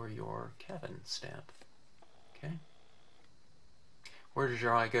foundation for your cabin stamp. Okay. Where does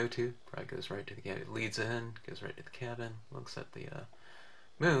your eye go to? Probably goes right to the cabin. It leads in, goes right to the cabin, looks at the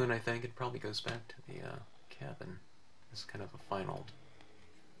moon, I think, and probably goes back to the cabin. It's kind of a final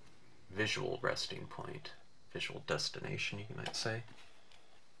visual resting point, visual destination, you might say.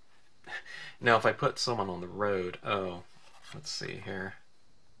 Now, if I put someone on the road, oh, let's see here.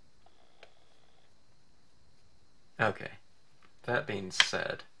 Okay, that being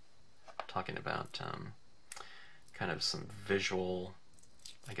said, talking about kind of some visual,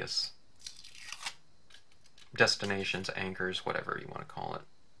 I guess, destinations, anchors, whatever you want to call it.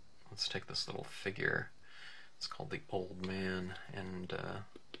 Let's take this little figure. It's called the Old Man and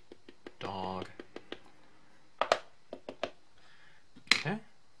Dog. Okay.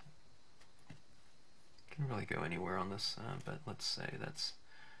 Can really go anywhere on this, but let's say that's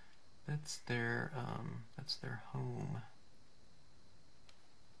their home.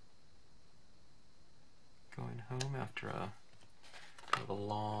 Going home after a kind of a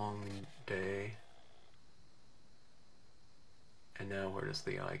long day. And now where does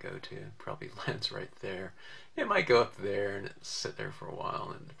the eye go to? It probably lands right there. It might go up there and sit there for a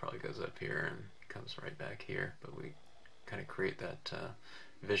while, and it probably goes up here and comes right back here. But we kind of create that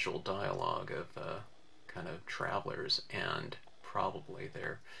visual dialogue of kind of travelers and probably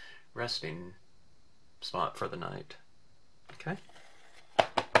their resting spot for the night. Okay?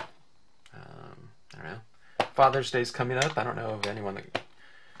 I don't know. Father's Day's coming up. I don't know of anyone that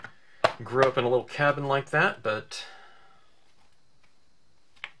grew up in a little cabin like that, but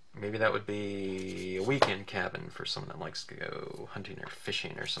maybe that would be a weekend cabin for someone that likes to go hunting or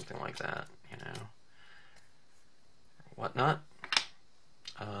fishing or something like that, you know, whatnot.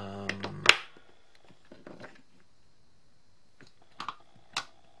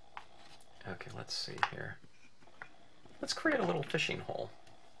 Okay, let's see here. Let's create a little fishing hole.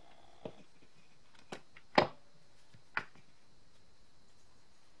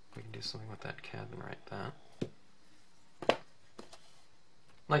 We can do something with that cabin right there.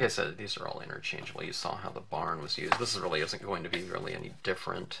 Like I said, these are all interchangeable. You saw how the barn was used. This really isn't going to be really any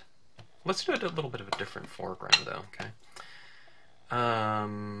different. Let's do it a little bit of a different foreground, though, okay?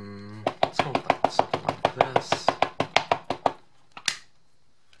 Let's go with like something like this.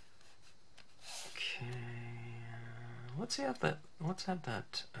 Okay, let's have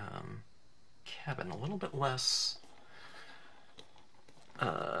that cabin a little bit less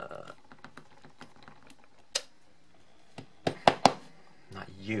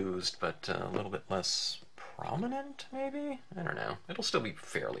used, but a little bit less prominent, maybe? I don't know. It'll still be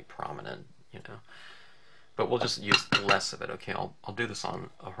fairly prominent, you know. But we'll just use less of it. Okay, I'll do this on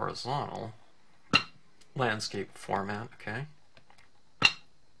a horizontal landscape format, okay?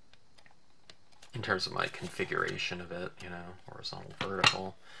 In terms of my configuration of it, you know, horizontal,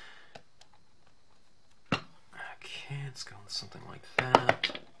 vertical. Okay, let's go with something like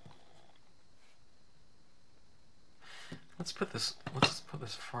that. Let's put this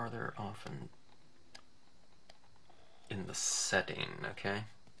farther off in the setting, okay?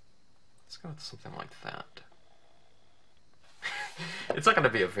 Let's go with something like that. It's not going to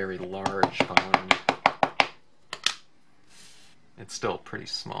be a very large font. It's still pretty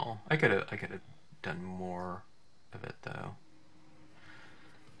small. I could have done more of it though.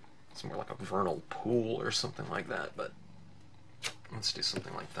 It's more like a vernal pool or something like that, but let's do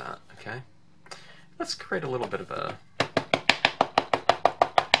something like that, okay? Let's create a little bit of a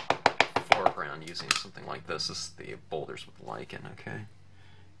foreground using something like this. This is the boulders with lichen, okay?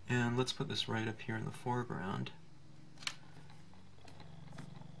 And let's put this right up here in the foreground.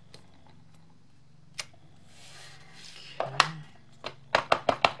 Okay.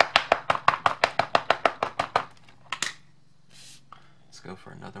 Let's go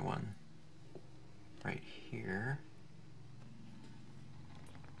for another one right here.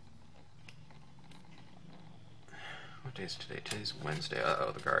 What day is today? Today's Wednesday.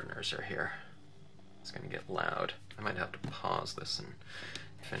 Uh-oh, the gardeners are here. It's going to get loud. I might have to pause this and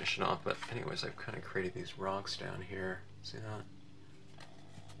finish it off, but anyways, I've kind of created these rocks down here. See that?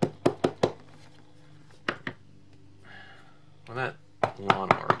 When that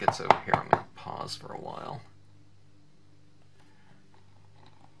lawnmower gets over here, I'm going to pause for a while.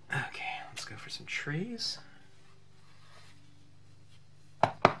 Okay, let's go for some trees.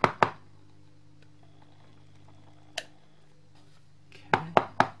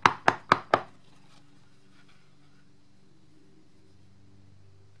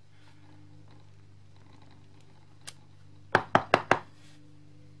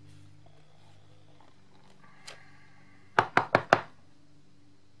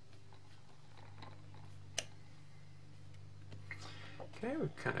 Okay,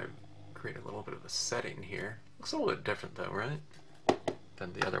 we've kind of created a little bit of a setting here. Looks a little bit different though, right?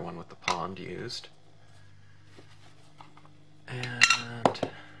 Than the other one with the pond used. And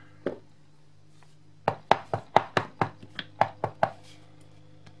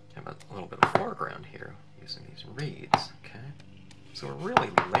have a little bit of foreground here using these reeds, okay? So we're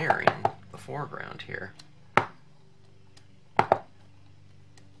really layering the foreground here.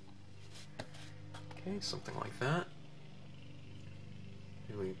 Okay, something like that.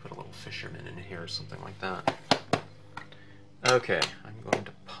 Maybe we can put a little fisherman in here or something like that. Okay, I'm going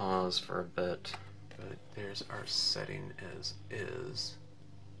to pause for a bit, but there's our setting as is.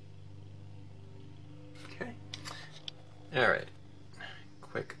 Okay. Alright.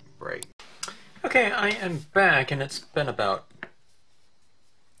 Quick break. Okay, I am back, and it's been about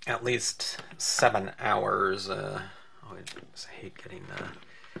at least 7 hours. I hate getting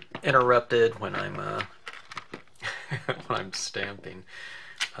interrupted when I'm when I'm stamping.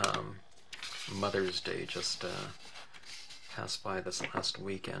 Mother's Day just passed by this last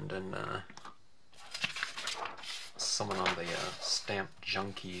weekend, and someone on the Stamp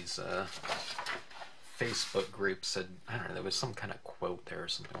Junkies Facebook group said, I don't know, there was some kind of quote there or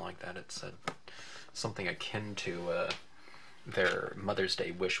something like that. It said something akin to their Mother's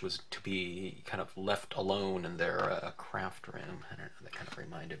Day wish was to be kind of left alone in their craft room. I don't know, that kind of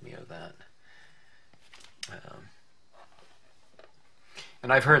reminded me of that.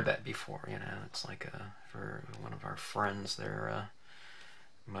 And I've heard that before, you know. It's like for one of our friends, their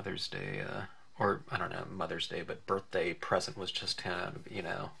Mother's Day, or I don't know, Mother's Day, but birthday present was just kind of, you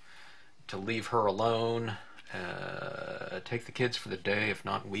know, to leave her alone, take the kids for the day, if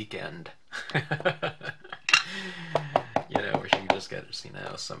not weekend. You know, where she can just get, you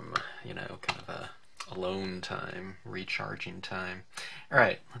know, some, you know, kind of a alone time, recharging time. All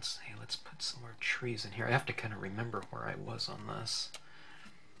right, let's see, let's put some more trees in here. I have to kind of remember where I was on this.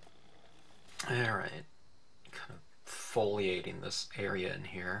 Alright, kind of foliating this area in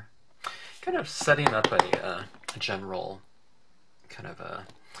here. Kind of setting up a general kind of a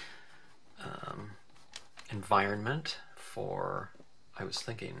environment for, I was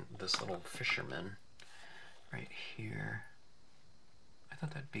thinking, this little fisherman right here. I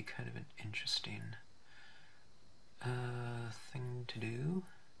thought that'd be kind of an interesting thing to do.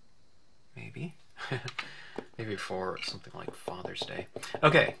 Maybe. Maybe for something like Father's Day.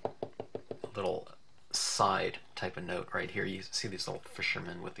 Okay. Little side type of note right here. You see these little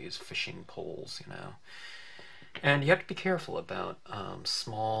fishermen with these fishing poles, you know. And you have to be careful about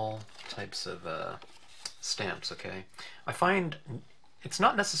small types of stamps, okay? I find it's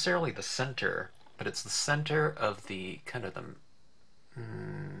not necessarily the center, but it's the center of the kind of the,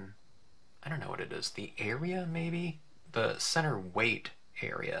 I don't know what it is, the area maybe? The center weight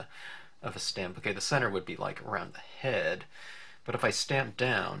area of a stamp. Okay, the center would be like around the head, but if I stamp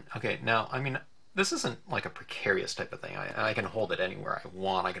down, okay, now, I mean, this isn't like a precarious type of thing. I can hold it anywhere I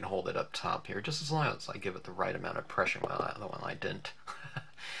want. I can hold it up top here, just as long as I give it the right amount of pressure. Well, the one I didn't.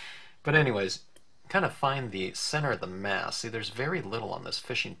 But anyways, kind of find the center of the mass. See, there's very little on this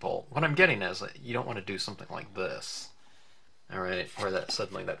fishing pole. What I'm getting is that you don't want to do something like this. All right, where that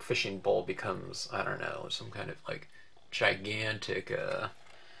suddenly that fishing bowl becomes, I don't know, some kind of like gigantic,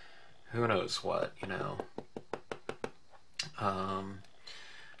 who knows what, you know.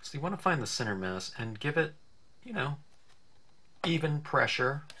 So you want to find the center mass and give it, you know, even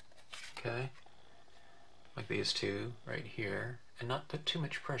pressure, okay, like these two right here, and not put too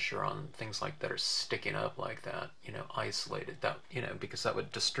much pressure on things like that are sticking up like that, you know, isolated, that, you know, because that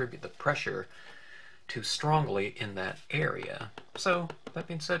would distribute the pressure too strongly in that area. So that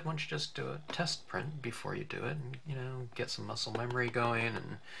being said, why don't you just do a test print before you do it, and, you know, get some muscle memory going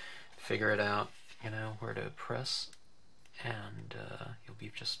and figure it out, you know, where to press, and you'll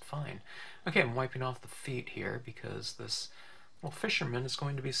be just fine. Okay, I'm wiping off the feet here because this little fisherman is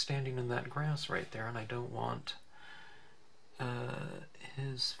going to be standing in that grass right there, and I don't want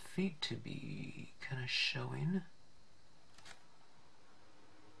his feet to be kind of showing.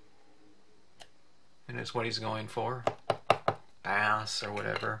 And it's what he's going for. Bass or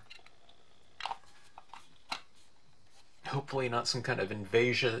whatever. Hopefully not some kind of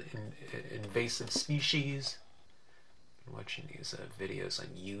invasive species. I'm watching these videos on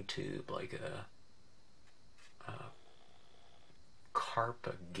YouTube, like a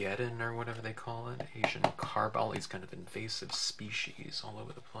Carpageddon or whatever they call it. Asian carp, all these kind of invasive species all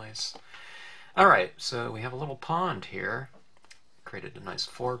over the place. Alright, so we have a little pond here. Created a nice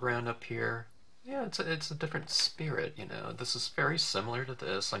foreground up here. Yeah, it's a different spirit, you know. This is very similar to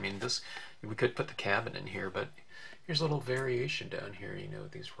this. I mean, this, we could put the cabin in here, but here's a little variation down here, you know,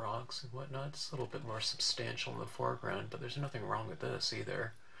 with these rocks and whatnot. It's a little bit more substantial in the foreground, but there's nothing wrong with this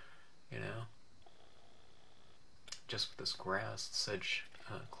either, you know. Just with this grass sedge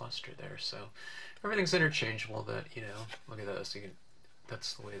cluster there, so everything's interchangeable. That, you know, look at this. You can,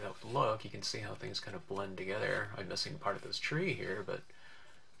 that's the way that would look. You can see how things kind of blend together. I'm missing part of this tree here, but,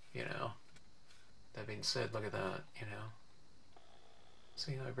 you know. That being said, look at that, you know.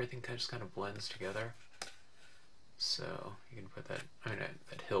 See how everything just kind of blends together? So, you can put that, I mean,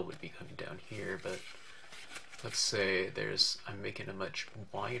 that hill would be coming down here, but let's say there's, I'm making a much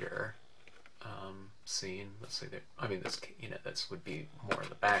wider scene. Let's say that, I mean, this, you know, this would be more in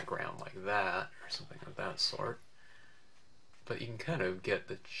the background like that, or something of that sort. But you can kind of get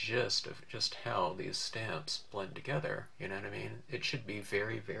the gist of just how these stamps blend together, you know what I mean? It should be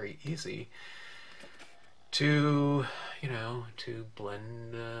very, very easy to, you know, to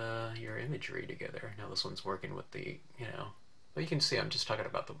blend your imagery together. Now this one's working with the, you know, but you can see I'm just talking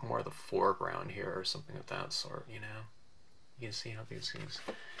about the more of the foreground here or something of that sort, you know. You can see how these things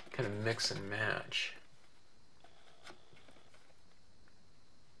kind of mix and match.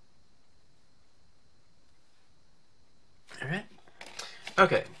 Alright.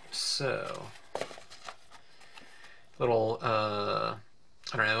 Okay, so little, I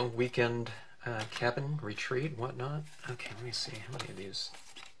don't know, weekend cabin, retreat, whatnot. Okay, let me see. How many of these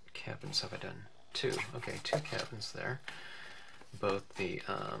cabins have I done? 2. Okay, 2 cabins there. Both the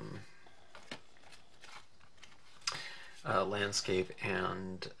landscape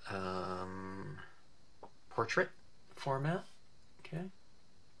and portrait format. Okay.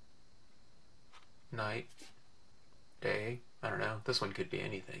 Night, day, I don't know. This one could be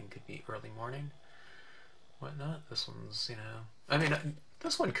anything. Could be early morning, whatnot. This one's, you know, I mean,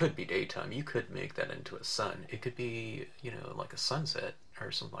 this one could be daytime. You could make that into a sun. It could be, you know, like a sunset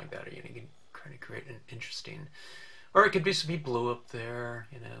or something like that. Or, you know, you can kind of create an interesting, or it could just be blue up there,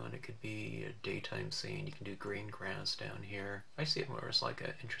 you know, and it could be a daytime scene. You can do green grass down here. I see it more as like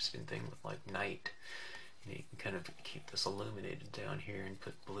an interesting thing with like night. You know, you can kind of keep this illuminated down here and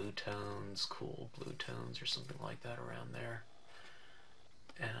put blue tones, cool blue tones or something like that around there.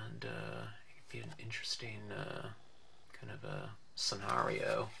 And it could be an interesting kind of a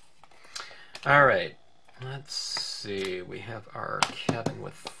scenario. Alright, let's see. We have our cabin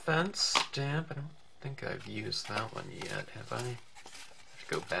with fence stamp. I don't think I've used that one yet, have I? I have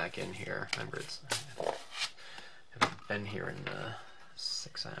to go back in here. Remember, I haven't been here in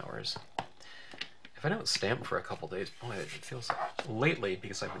 6 hours. if I don't stamp for a couple days, boy, it feels like lately,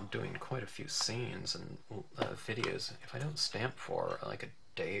 because I've been doing quite a few scenes and videos, if I don't stamp for like a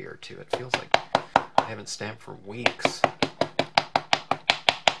day or two, it feels like I haven't stamped for weeks.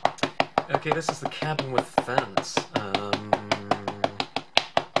 Okay, this is the cabin with fence.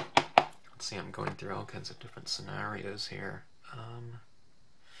 Let's see, I'm going through all kinds of different scenarios here.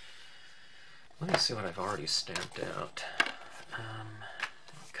 Let me see what I've already stamped out.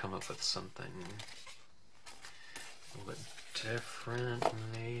 Come up with something a little bit different,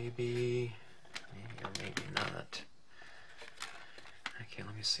 maybe or maybe not. Okay,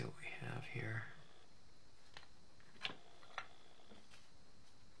 let me see what we have here.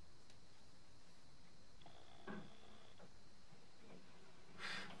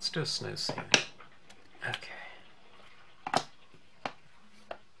 Let's do a snow scene. Okay.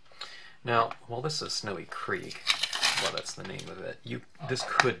 Now, while this is Snowy Creek, well, that's the name of it. This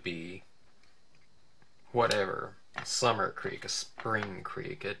could be whatever. A summer creek, a spring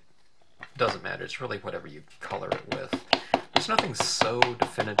creek. It doesn't matter. It's really whatever you color it with. There's nothing so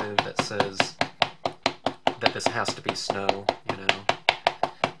definitive that says that this has to be snow, you know.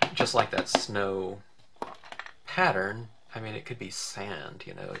 Just like that snow pattern, I mean, it could be sand,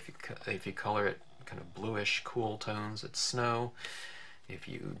 you know. If you color it kind of bluish, cool tones, it's snow. If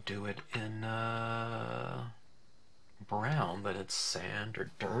you do it in brown, then it's sand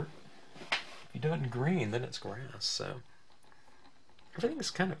or dirt. If you do it in green, then it's grass. So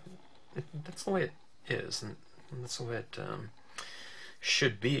everything's kind of, that's the way it is, and that's the way it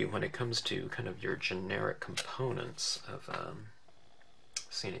should be when it comes to kind of your generic components of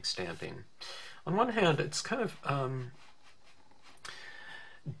scenic stamping. On one hand, it's kind of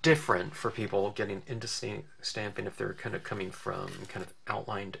different for people getting into scenic stamping if they're kind of coming from kind of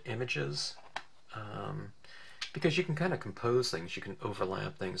outlined images, because you can kind of compose things, you can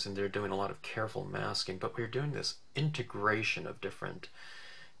overlap things, and they're doing a lot of careful masking, but we're doing this integration of different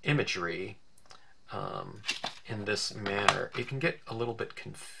imagery in this manner. It can get a little bit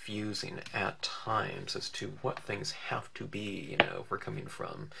confusing at times as to what things have to be, you know, if we're coming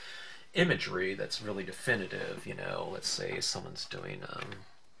from imagery that's really definitive, you know, let's say someone's doing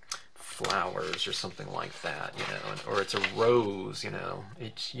flowers or something like that, you know, or it's a rose, you know,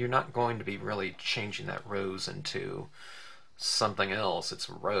 you're not going to be really changing that rose into something else. It's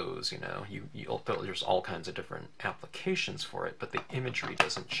a rose, you know, there's all kinds of different applications for it, but the imagery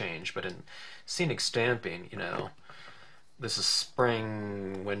doesn't change. But in scenic stamping, you know, this is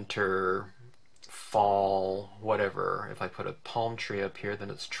spring, winter, fall, whatever. If I put a palm tree up here, then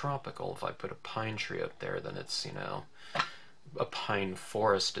it's tropical. If I put a pine tree up there, then it's, you know, a pine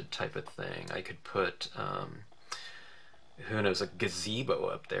forested type of thing. I could put, who knows, a gazebo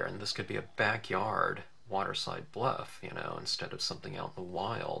up there, and this could be a backyard waterside bluff, you know, instead of something out in the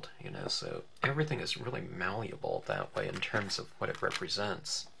wild, you know. So everything is really malleable that way in terms of what it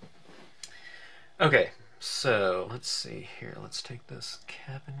represents. Okay, so let's see here. Let's take this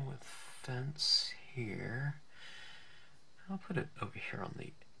cabin with fence here. I'll put it over here on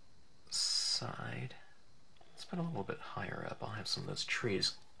the side. Let's put it a little bit higher up. I'll have some of those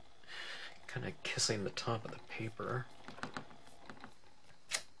trees kind of kissing the top of the paper.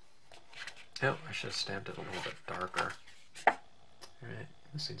 Oh, I should have stamped it a little bit darker. Alright,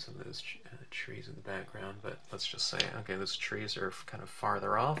 missing some of those trees in the background, but let's just say, okay, those trees are kind of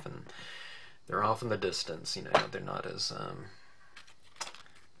farther off, and they're off in the distance, you know, they're not as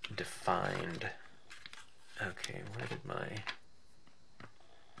defined. Okay, where did my...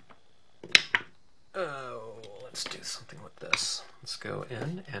 Oh, let's do something with this. Let's go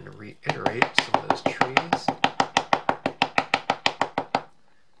in and reiterate some of those trees.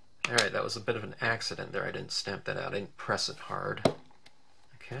 Alright, that was a bit of an accident there. I didn't stamp that out. I didn't press it hard.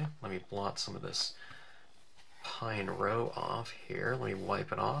 Okay, let me blot some of this pine row off here. Let me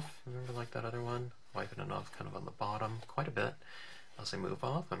wipe it off. Remember, like that other one? Wiping it off kind of on the bottom quite a bit. As I move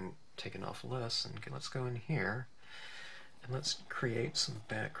off, I'm taking off less. And let's go in here and let's create some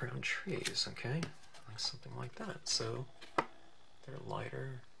background trees, okay? Like something like that. So they're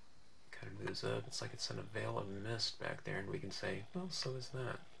lighter, kind of moves up. It's like it's in a veil of mist back there, and we can say, well, so is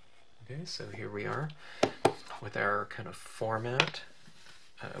that. Okay, so here we are with our kind of format,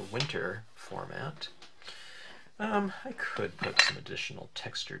 winter format. I could put some additional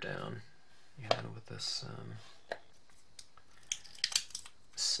texture down, you know, with this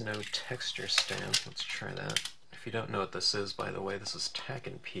snow texture stamp. Let's try that. If you don't know what this is, by the way, this is tack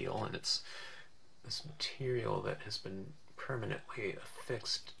and peel, and it's this material that has been permanently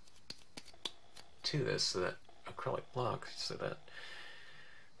affixed to this, so that acrylic block, so that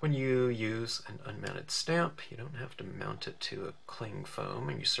When you use an unmounted stamp, you don't have to mount it to a cling foam,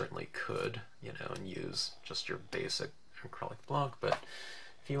 and you certainly could, you know, and use just your basic acrylic block, but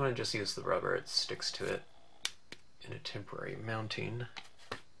if you want to just use the rubber, it sticks to it in a temporary mounting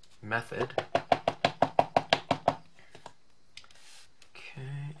method. Okay,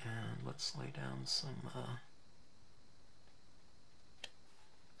 and let's lay down some of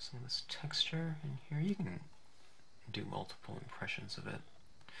this texture in here. You can do multiple impressions of it.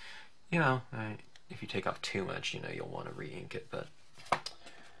 You know, if you take off too much, you know, you'll want to re-ink it, but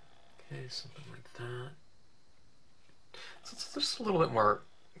okay, something like that. So it's just a little bit more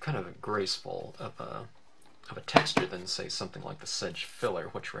kind of graceful of a texture than, say, something like the sedge filler,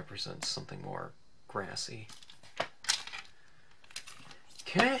 which represents something more grassy.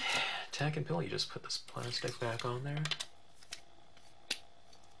 Okay, tack and peel, you just put this plastic back on there.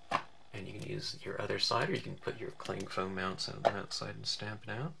 And you can use your other side, or you can put your cling foam mounts on the outside and stamp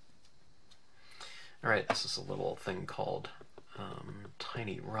it out. Alright, this is a little thing called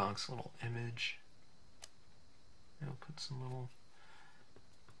Tiny Rocks, a little image. I'll put some little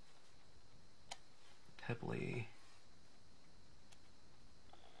pebbly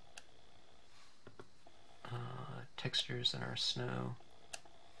textures in our snow.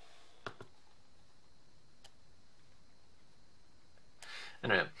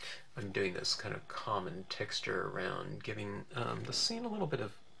 And I'm doing this kind of common texture around giving the scene a little bit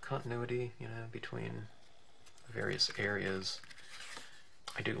of continuity, you know, between various areas.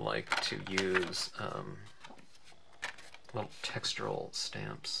 I do like to use little textural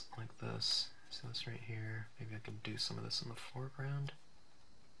stamps like this. See this right here? Maybe I can do some of this in the foreground.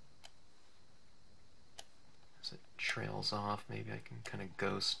 As it trails off, maybe I can kind of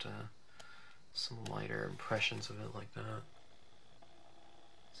ghost some lighter impressions of it like that.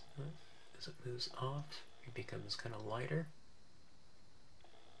 So as it moves off, it becomes kind of lighter.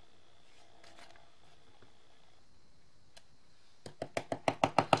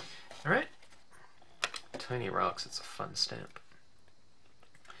 Alright, Tiny Rocks, it's a fun stamp.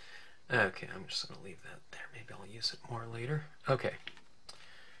 Okay, I'm just going to leave that there. Maybe I'll use it more later. Okay.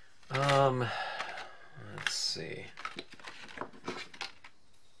 Let's see.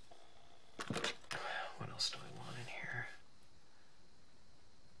 What else do I want in here?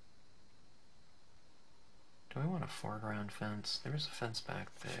 Do I want a foreground fence? There's a fence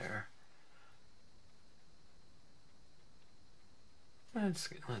back there. Let's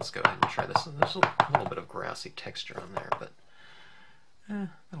go ahead and try this. There's a little bit of grassy texture on there, but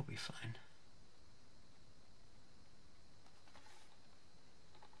that'll be fine.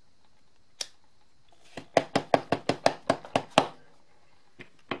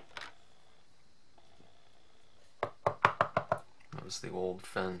 That was the old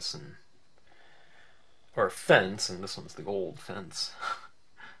fence, or fence, and this one's the old fence.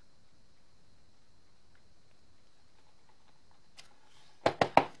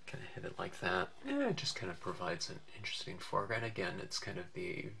 Like that. Yeah, it just kind of provides an interesting foreground. Again, it's kind of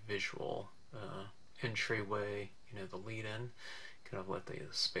the visual entryway, you know, the lead in. Kind of let the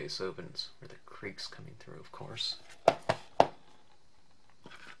space opens where the creek's coming through, of course.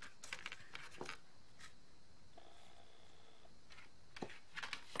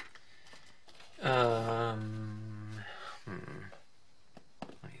 Let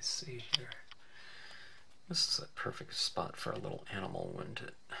me see here. This is a perfect spot for a little animal, wouldn't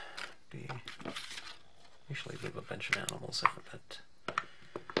it? Usually leave a bunch of animals in, but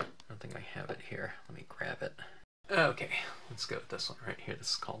I don't think I have it here. Let me grab it. Okay, let's go with this one right here. This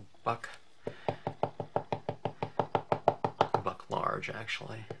is called Buck. Buck Large,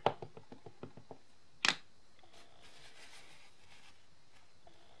 actually.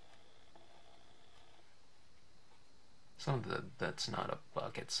 That's not a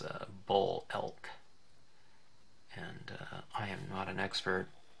buck, it's a bull elk. And I am not an expert,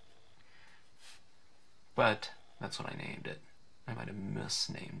 but that's what I named it. I might have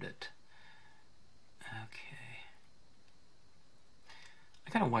misnamed it. Okay. I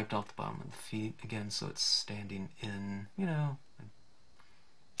kind of wiped off the bottom of the feet again, so it's standing in, you know,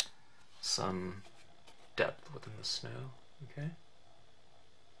 some depth within the snow. Okay.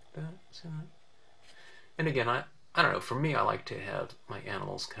 See that? And again, I don't know, for me, I like to have my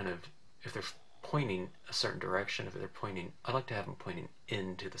animals kind of, if they're pointing a certain direction, if they're pointing, I like to have them pointing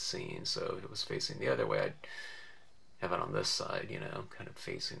into the scene. So if it was facing the other way, I'd have it on this side, you know, kind of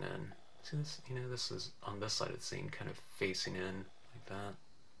facing in. See this, you know, this is on this side of the scene, kind of facing in like that.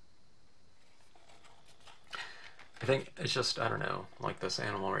 I think it's just, I don't know, like this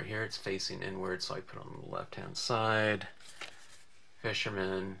animal right here, it's facing inward, so I put it on the left-hand side.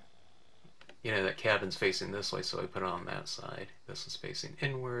 Fisherman, you know, that cabin's facing this way, so I put it on that side. This is facing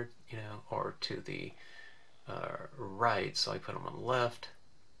inward, you know, or to the right, so I put him on the left.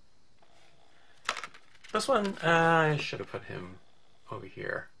 This one, I should have put him over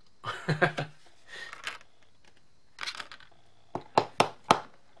here.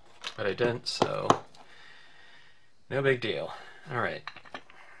 But I didn't, so no big deal. All right.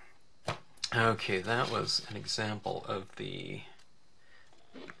 Okay, that was an example of the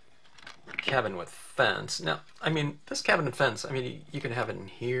cabin with fence. Now, I mean, this cabin and fence, I mean, you can have it in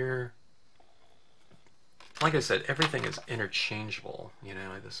here. Like I said, everything is interchangeable. You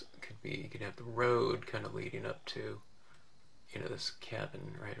know, this could be, you could have the road kind of leading up to, you know, this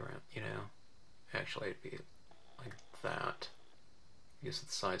cabin right around, you know. Actually, it'd be like that. I guess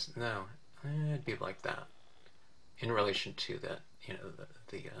the size, no, it'd be like that. In relation to that, you know,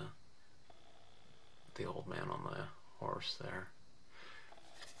 the old man on the horse there.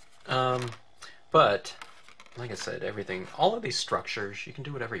 But, like I said, everything, all of these structures, you can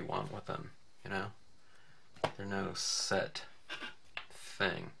do whatever you want with them, you know? They're no set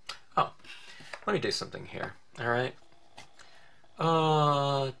thing. Oh, let me do something here, alright?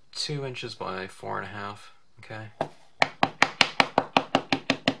 2 inches by 4.5, okay?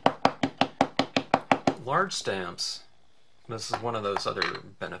 Large stamps, this is one of those other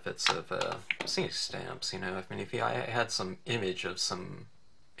benefits of scenic stamps, you know? I mean, if I had some image of some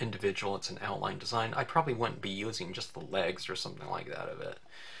individual, it's an outline design, I probably wouldn't be using just the legs or something like that of it,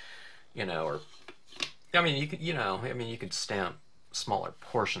 you know, or, I mean, you could, you know, I mean, you could stamp smaller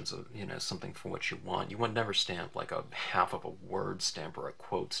portions of, you know, something for what you want. You would never stamp like a half of a word stamp or a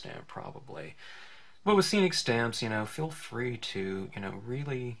quote stamp, probably. But with scenic stamps, you know, feel free to, you know,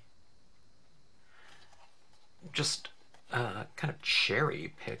 really just kind of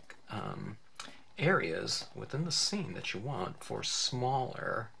cherry pick areas within the scene that you want for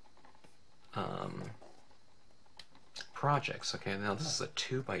smaller projects. Okay, now this is a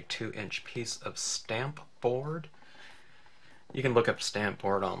 2 by 2 inch piece of Stampbord. You can look up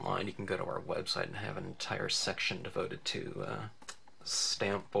Stampbord online. You can go to our website and have an entire section devoted to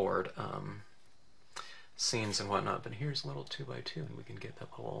Stampbord scenes and whatnot. But here's a little 2 by 2, and we can get that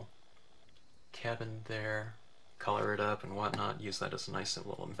little cabin there, color it up and whatnot, use that as a nice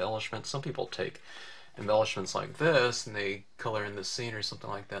little embellishment. Some people take embellishments like this and they color in the scene or something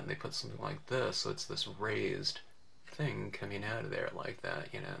like that, and they put something like this, so it's this raised thing coming out of there like that,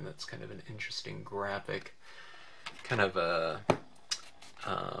 you know, and that's kind of an interesting graphic kind of a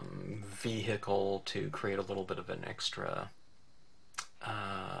vehicle to create a little bit of an extra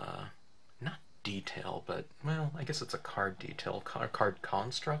not detail, but, well, I guess it's a card detail, card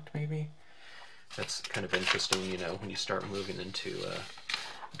construct maybe. That's kind of interesting, you know, when you start moving into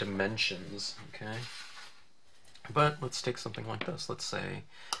dimensions, okay? But let's take something like this. Let's say,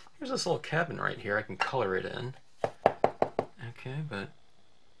 here's this little cabin right here. I can color it in. Okay, but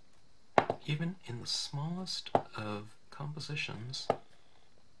even in the smallest of compositions,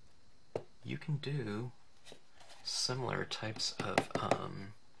 you can do similar types of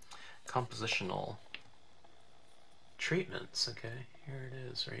compositional treatments, okay? Here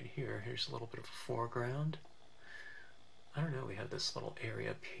it is right here. Here's a little bit of a foreground. I don't know, we have this little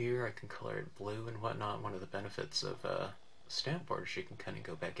area up here. I can color it blue and whatnot. One of the benefits of Stampbord is you can kind of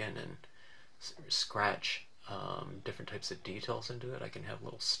go back in and scratch different types of details into it. I can have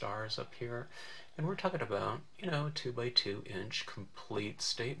little stars up here. And we're talking about, you know, a 2 by 2 inch complete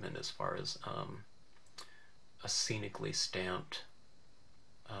statement as far as a scenically stamped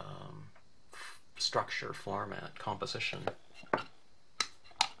structure, format, composition.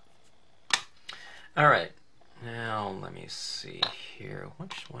 Alright, now let me see here.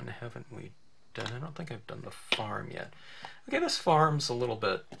 Which one haven't we done? I don't think I've done the farm yet. Okay, this farm's a little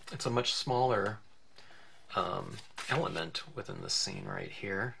bit, it's a much smaller element within the scene right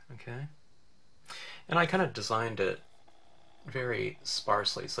here, okay? And I kind of designed it very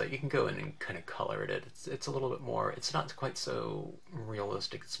sparsely so that you can go in and kind of color it. It's a little bit more, it's not quite so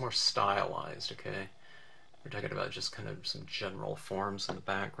realistic, it's more stylized, okay? We're talking about just kind of some general forms in the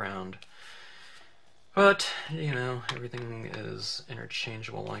background. But, you know, everything is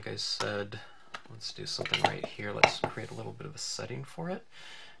interchangeable, like I said. Let's do something right here. Let's create a little bit of a setting for it.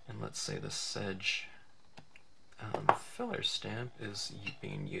 And let's say the sedge filler stamp is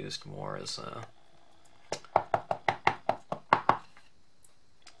being used more as a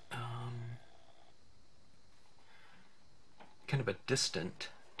kind of a distant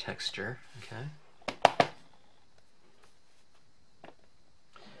texture, okay?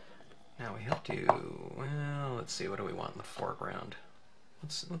 Now we have to, well, let's see, what do we want in the foreground?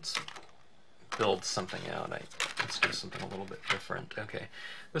 Let's build something out. Let's do something a little bit different. Okay,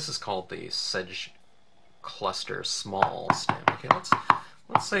 this is called the Sedge Cluster Small Stamp. Okay,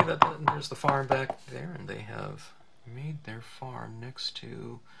 let's say that there's the farm back there, and they have made their farm next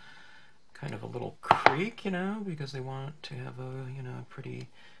to kind of a little creek, you know, because they want to have a, you know, pretty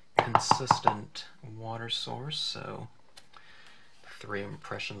consistent water source. So 3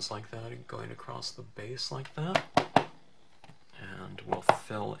 impressions like that going across the base like that, and we'll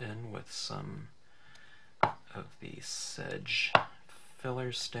fill in with some of the sedge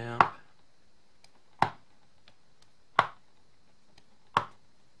filler stamp.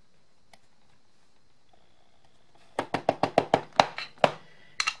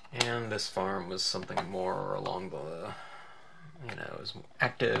 And this farm was something more along the, you know, it was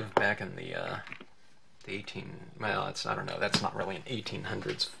active back in the 18, well, it's, I don't know, that's not really an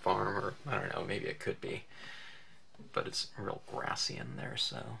 1800s farm, or I don't know, maybe it could be, but it's real grassy in there.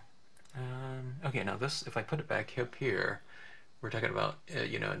 So okay, now this, if I put it back up here, we're talking about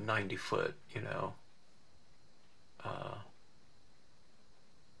you know, 90-foot, you know,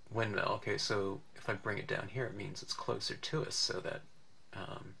 windmill. Okay, so if I bring it down here, it means it's closer to us, so that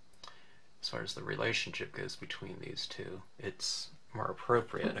as far as the relationship goes between these two, it's more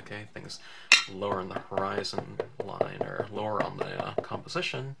appropriate. Okay, things lower on the horizon line or lower on the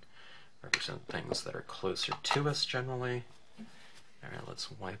composition represent things that are closer to us generally. Alright,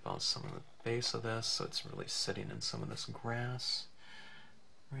 let's wipe off some of the base of this so it's really sitting in some of this grass.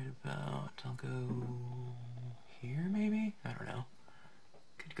 Right about, I'll go here maybe? I don't know.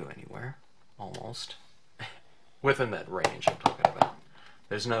 Could go anywhere, almost. Within that range I'm talking about.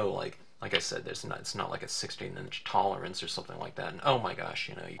 There's no, like I said, there's not, it's not like a 16-inch tolerance or something like that, and oh my gosh,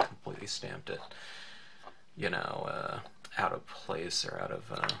 you know, you completely stamped it, you know, out of place, or out of,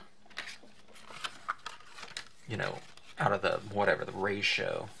 you know, out of the, whatever, the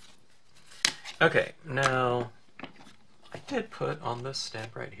ratio. Okay, now, I did put on this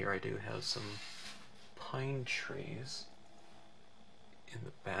stamp right here, I do have some pine trees in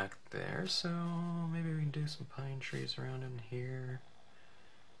the back there, so maybe we can do some pine trees around in here.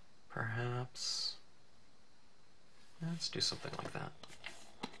 Perhaps. Let's do something like that.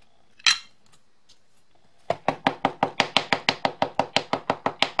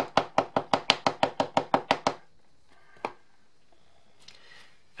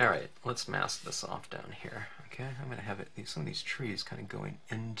 Alright, let's mask this off down here. Okay, I'm going to have some of these trees kind of going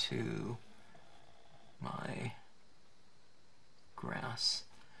into my grass.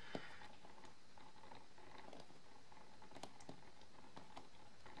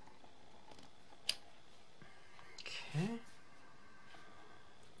 Okay.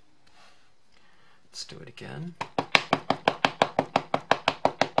 Let's do it again.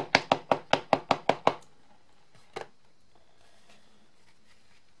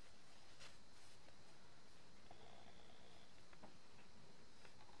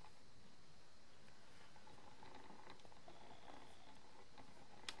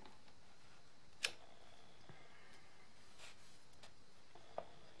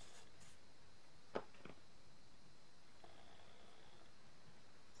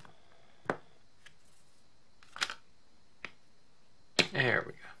 There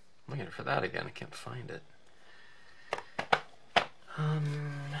we go. I'm looking for that again. I can't find it. Alright,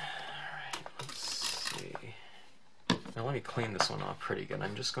 let's see. Now let me clean this one off pretty good.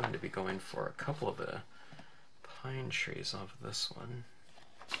 I'm just going to be going for a couple of the pine trees off of this one.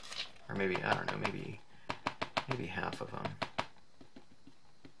 Or maybe, I don't know, maybe half of them.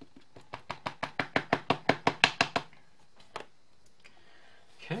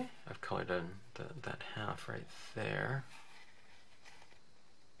 Okay, I've colored in that half right there.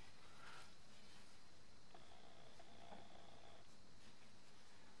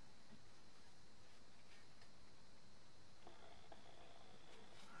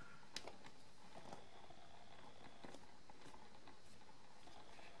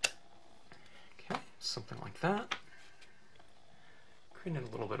 Something like that. Creating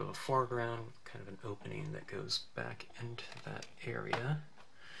a little bit of a foreground, kind of an opening that goes back into that area.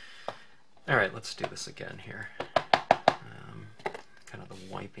 Alright, let's do this again here. Kind of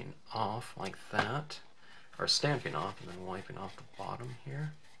the wiping off like that, or stamping off and then wiping off the bottom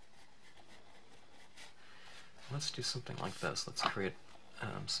here. Let's do something like this. Let's create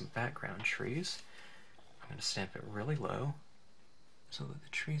some background trees. I'm going to stamp it really low so that the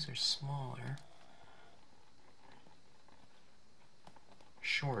trees are smaller.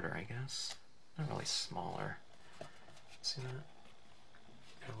 Shorter, I guess. Not really smaller. See that?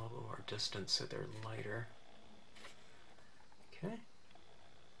 They're a little more distant, so they're lighter. Okay.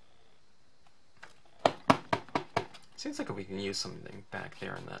 Seems like we can use something back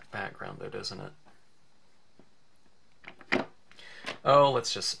there in that background, though, doesn't it? Oh,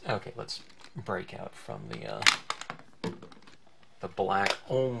 let's break out from the black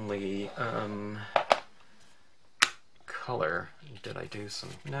only color. Did I do some?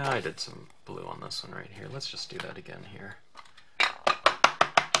 No, I did some blue on this one right here. Let's just do that again here.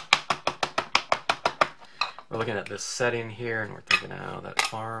 We're looking at this setting here, and we're thinking, oh, that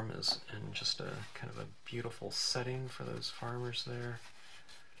farm is in just a kind of a beautiful setting for those farmers there.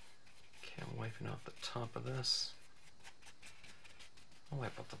 Okay, I'm wiping off the top of this. I'll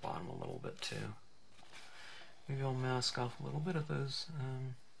wipe up the bottom a little bit too. Maybe I'll mask off a little bit of those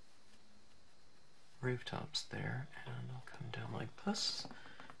rooftops there, and I'll come down like this.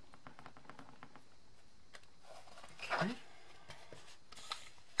 Okay.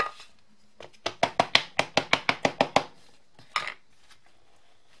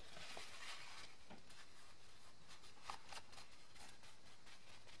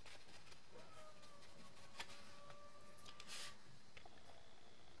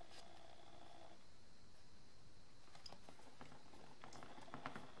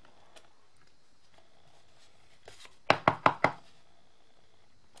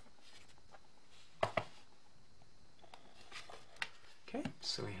 Okay,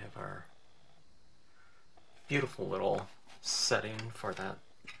 so we have our beautiful little setting for that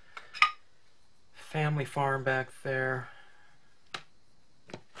family farm back there.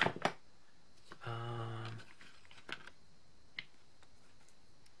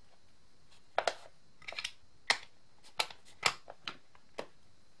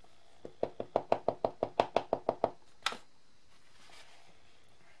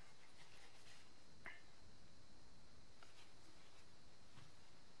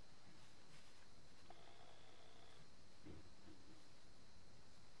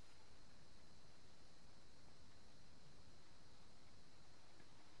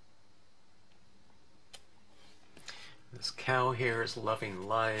 This cow here is loving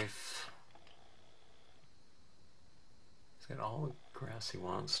life. It's got all the grass he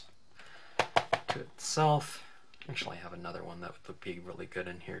wants to itself. Actually, I have another one that would be really good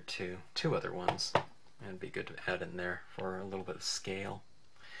in here too. Two other ones. It'd be good to add in there for a little bit of scale.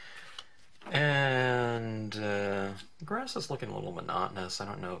 And grass is looking a little monotonous. I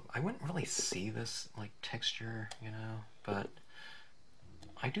don't know. I wouldn't really see this like texture, you know, but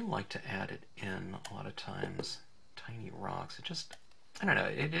I do like to add it in a lot of times. Tiny rocks. It just, I don't know,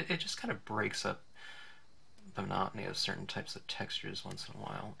 it just kind of breaks up the monotony of certain types of textures once in a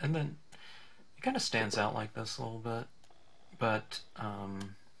while. And then it kind of stands out like this a little bit. But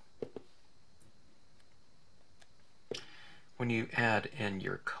when you add in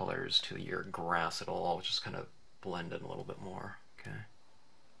your colors to your grass, it'll all just kind of blend in a little bit more. Okay.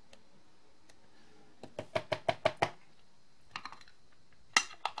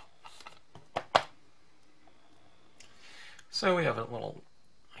 So we have a little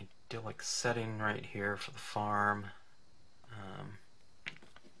idyllic setting right here for the farm.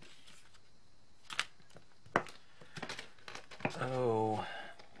 Oh,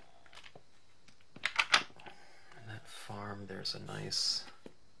 in that farm there's a nice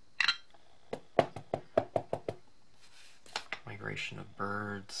migration of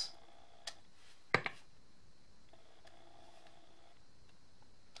birds.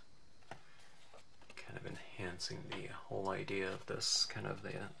 Enhancing the whole idea of this kind of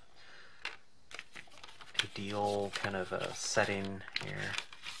the ideal kind of a setting here.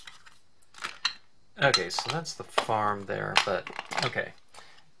 Okay, so that's the farm there, but okay.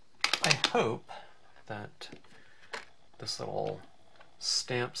 I hope that this little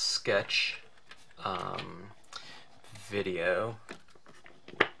stamp sketch video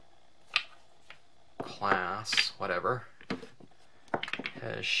class, whatever,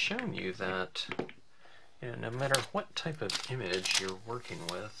 has shown you that no matter what type of image you're working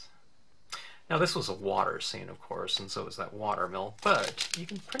with. Now this was a water scene, of course, and so is that Watermill, but you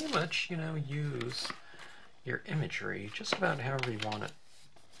can pretty much, you know, use your imagery just about however you want it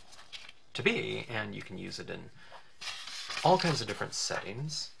to be, and you can use it in all kinds of different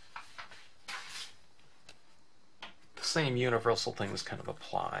settings. The same universal things kind of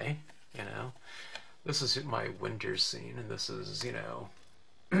apply, you know. This is my winter scene, and this is, you know,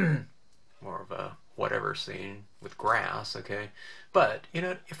 more of a whatever scene with grass, okay? But, you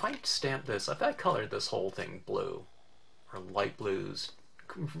know, if I stamp this, if I colored this whole thing blue, or light blues,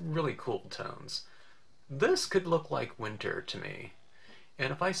 really cool tones, this could look like winter to me.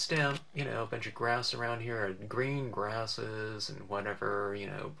 And if I stamp, you know, a bunch of grass around here, green grasses and whatever, you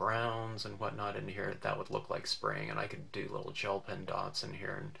know, browns and whatnot in here, that would look like spring, and I could do little gel pen dots in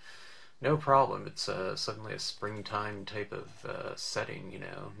here, and no problem. It's suddenly a springtime type of setting, you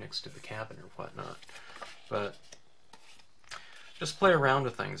know, next to the cabin or whatnot. But just play around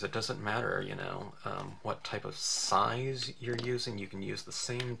with things. It doesn't matter, you know, what type of size you're using. You can use the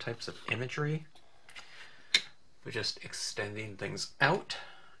same types of imagery, but just extending things out,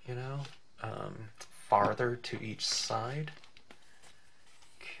 you know, farther to each side.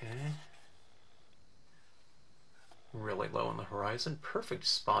 Okay. Really low on the horizon. Perfect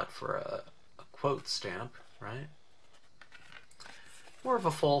spot for a quote stamp, right? More of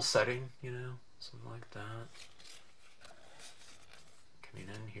a fall setting, you know, something like that. Coming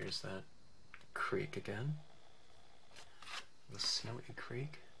in, here's that creek again. The snowy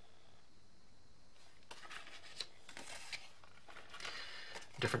creek.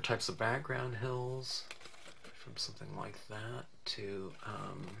 Different types of background hills, from something like that to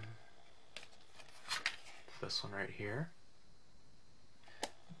this one right here.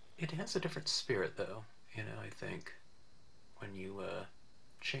 It has a different spirit though, you know, I think, when you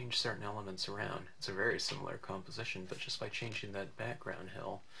change certain elements around. It's a very similar composition, but just by changing that background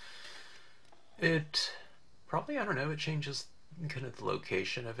hill, it probably, I don't know, it changes kind of the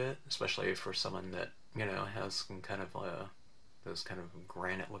location of it, especially for someone that, you know, has some kind of those kind of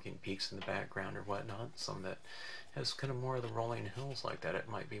granite looking peaks in the background or whatnot. Some that has kind of more of the rolling hills like that, it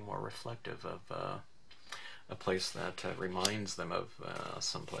might be more reflective of a place that reminds them of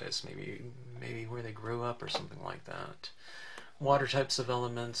some place, maybe where they grew up or something like that. Water types of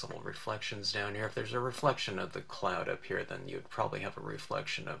elements, little reflections down here. If there's a reflection of the cloud up here, then you'd probably have a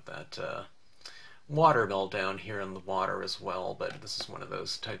reflection of that watermill down here in the water as well. But this is one of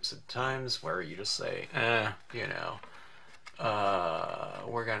those types of times where you just say, you know,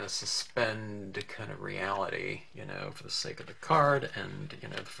 we're going to suspend kind of reality, you know, for the sake of the card and, you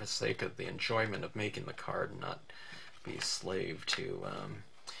know, for the sake of the enjoyment of making the card and not be a slave to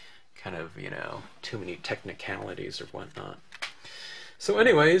kind of, you know, too many technicalities or whatnot. So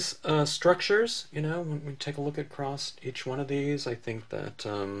anyways, structures, you know, when we take a look across each one of these, I think that,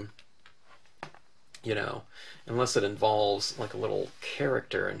 you know, unless it involves like a little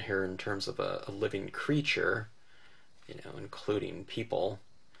character in here in terms of a living creature, you know, including people,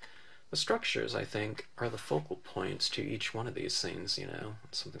 the structures, I think, are the focal points to each one of these things, you know.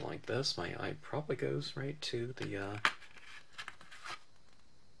 Something like this, my eye probably goes right to the,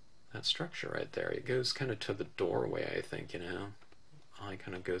 that structure right there. It goes kind of to the doorway, I think, you know. Eye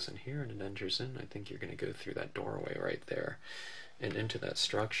kind of goes in here and it enters in. I think you're going to go through that doorway right there and into that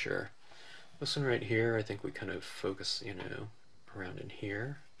structure. This one right here, I think we kind of focus, you know, around in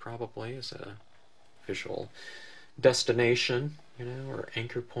here, probably as a visual destination, you know, or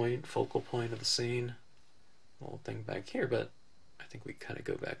anchor point, focal point of the scene. Little thing back here, but I think we kind of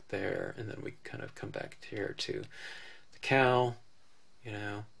go back there and then we kind of come back here to the cow, you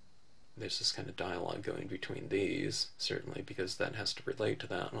know. There's this kind of dialogue going between these, certainly, because that has to relate to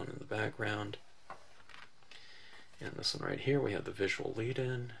that one in the background. And this one right here, we have the visual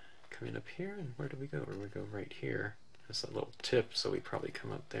lead-in coming up here, and where do we go? We go right here. There's that little tip, so we probably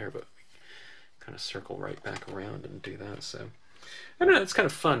come up there, but we kind of circle right back around and do that. So I don't know, it's kind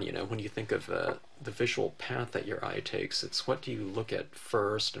of fun, you know, when you think of the visual path that your eye takes. It's what do you look at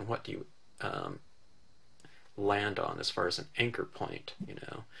first and what do you land on as far as an anchor point, you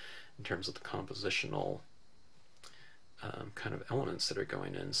know, in terms of the compositional kind of elements that are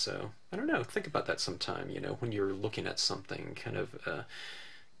going in. So I don't know, think about that sometime, you know, when you're looking at something, kind of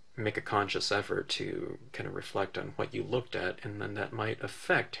make a conscious effort to kind of reflect on what you looked at, and then that might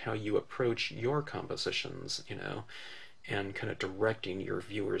affect how you approach your compositions, you know, and kind of directing your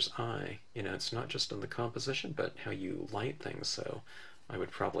viewer's eye. You know, it's not just in the composition, but how you light things. So I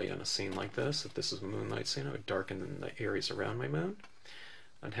would probably, on a scene like this, if this is a moonlight scene, I would darken the areas around my moon.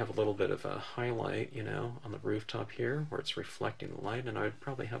 I'd have a little bit of a highlight, you know, on the rooftop here where it's reflecting the light, and I'd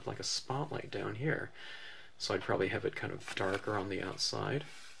probably have like a spotlight down here. So I'd probably have it kind of darker on the outside,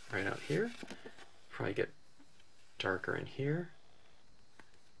 right out here. Probably get darker in here,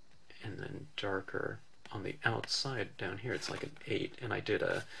 and then darker on the outside down here. It's like an 8, and I did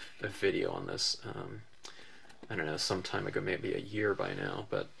a video on this, I don't know, some time ago, maybe a year by now,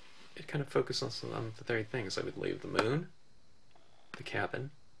 but it kind of focuses on the very things. I would leave the moon, the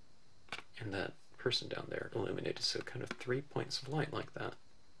cabin, and that person down there illuminated, so kind of 3 points of light like that.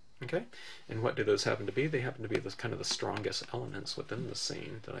 Okay, and what do those happen to be? They happen to be the kind of the strongest elements within the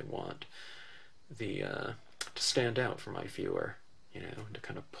scene that I want the to stand out for my viewer, you know, to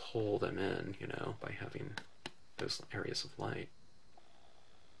kind of pull them in, you know, by having those areas of light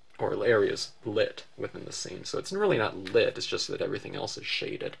or areas lit within the scene. So it's really not lit, it's just that everything else is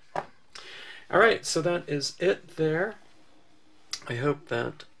shaded. All right, so that is it there. I hope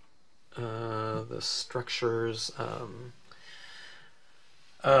that the structures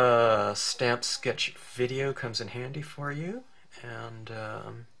stamp sketch video comes in handy for you, and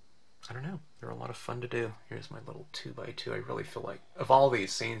I don't know, they're a lot of fun to do. Here's my little 2x2. I really feel like, of all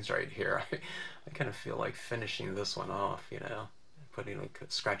these scenes right here, I kind of feel like finishing this one off, you know, putting like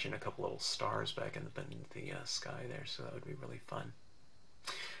scratching a couple little stars back in the sky there, so that would be really fun.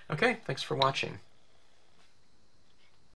 Okay, thanks for watching.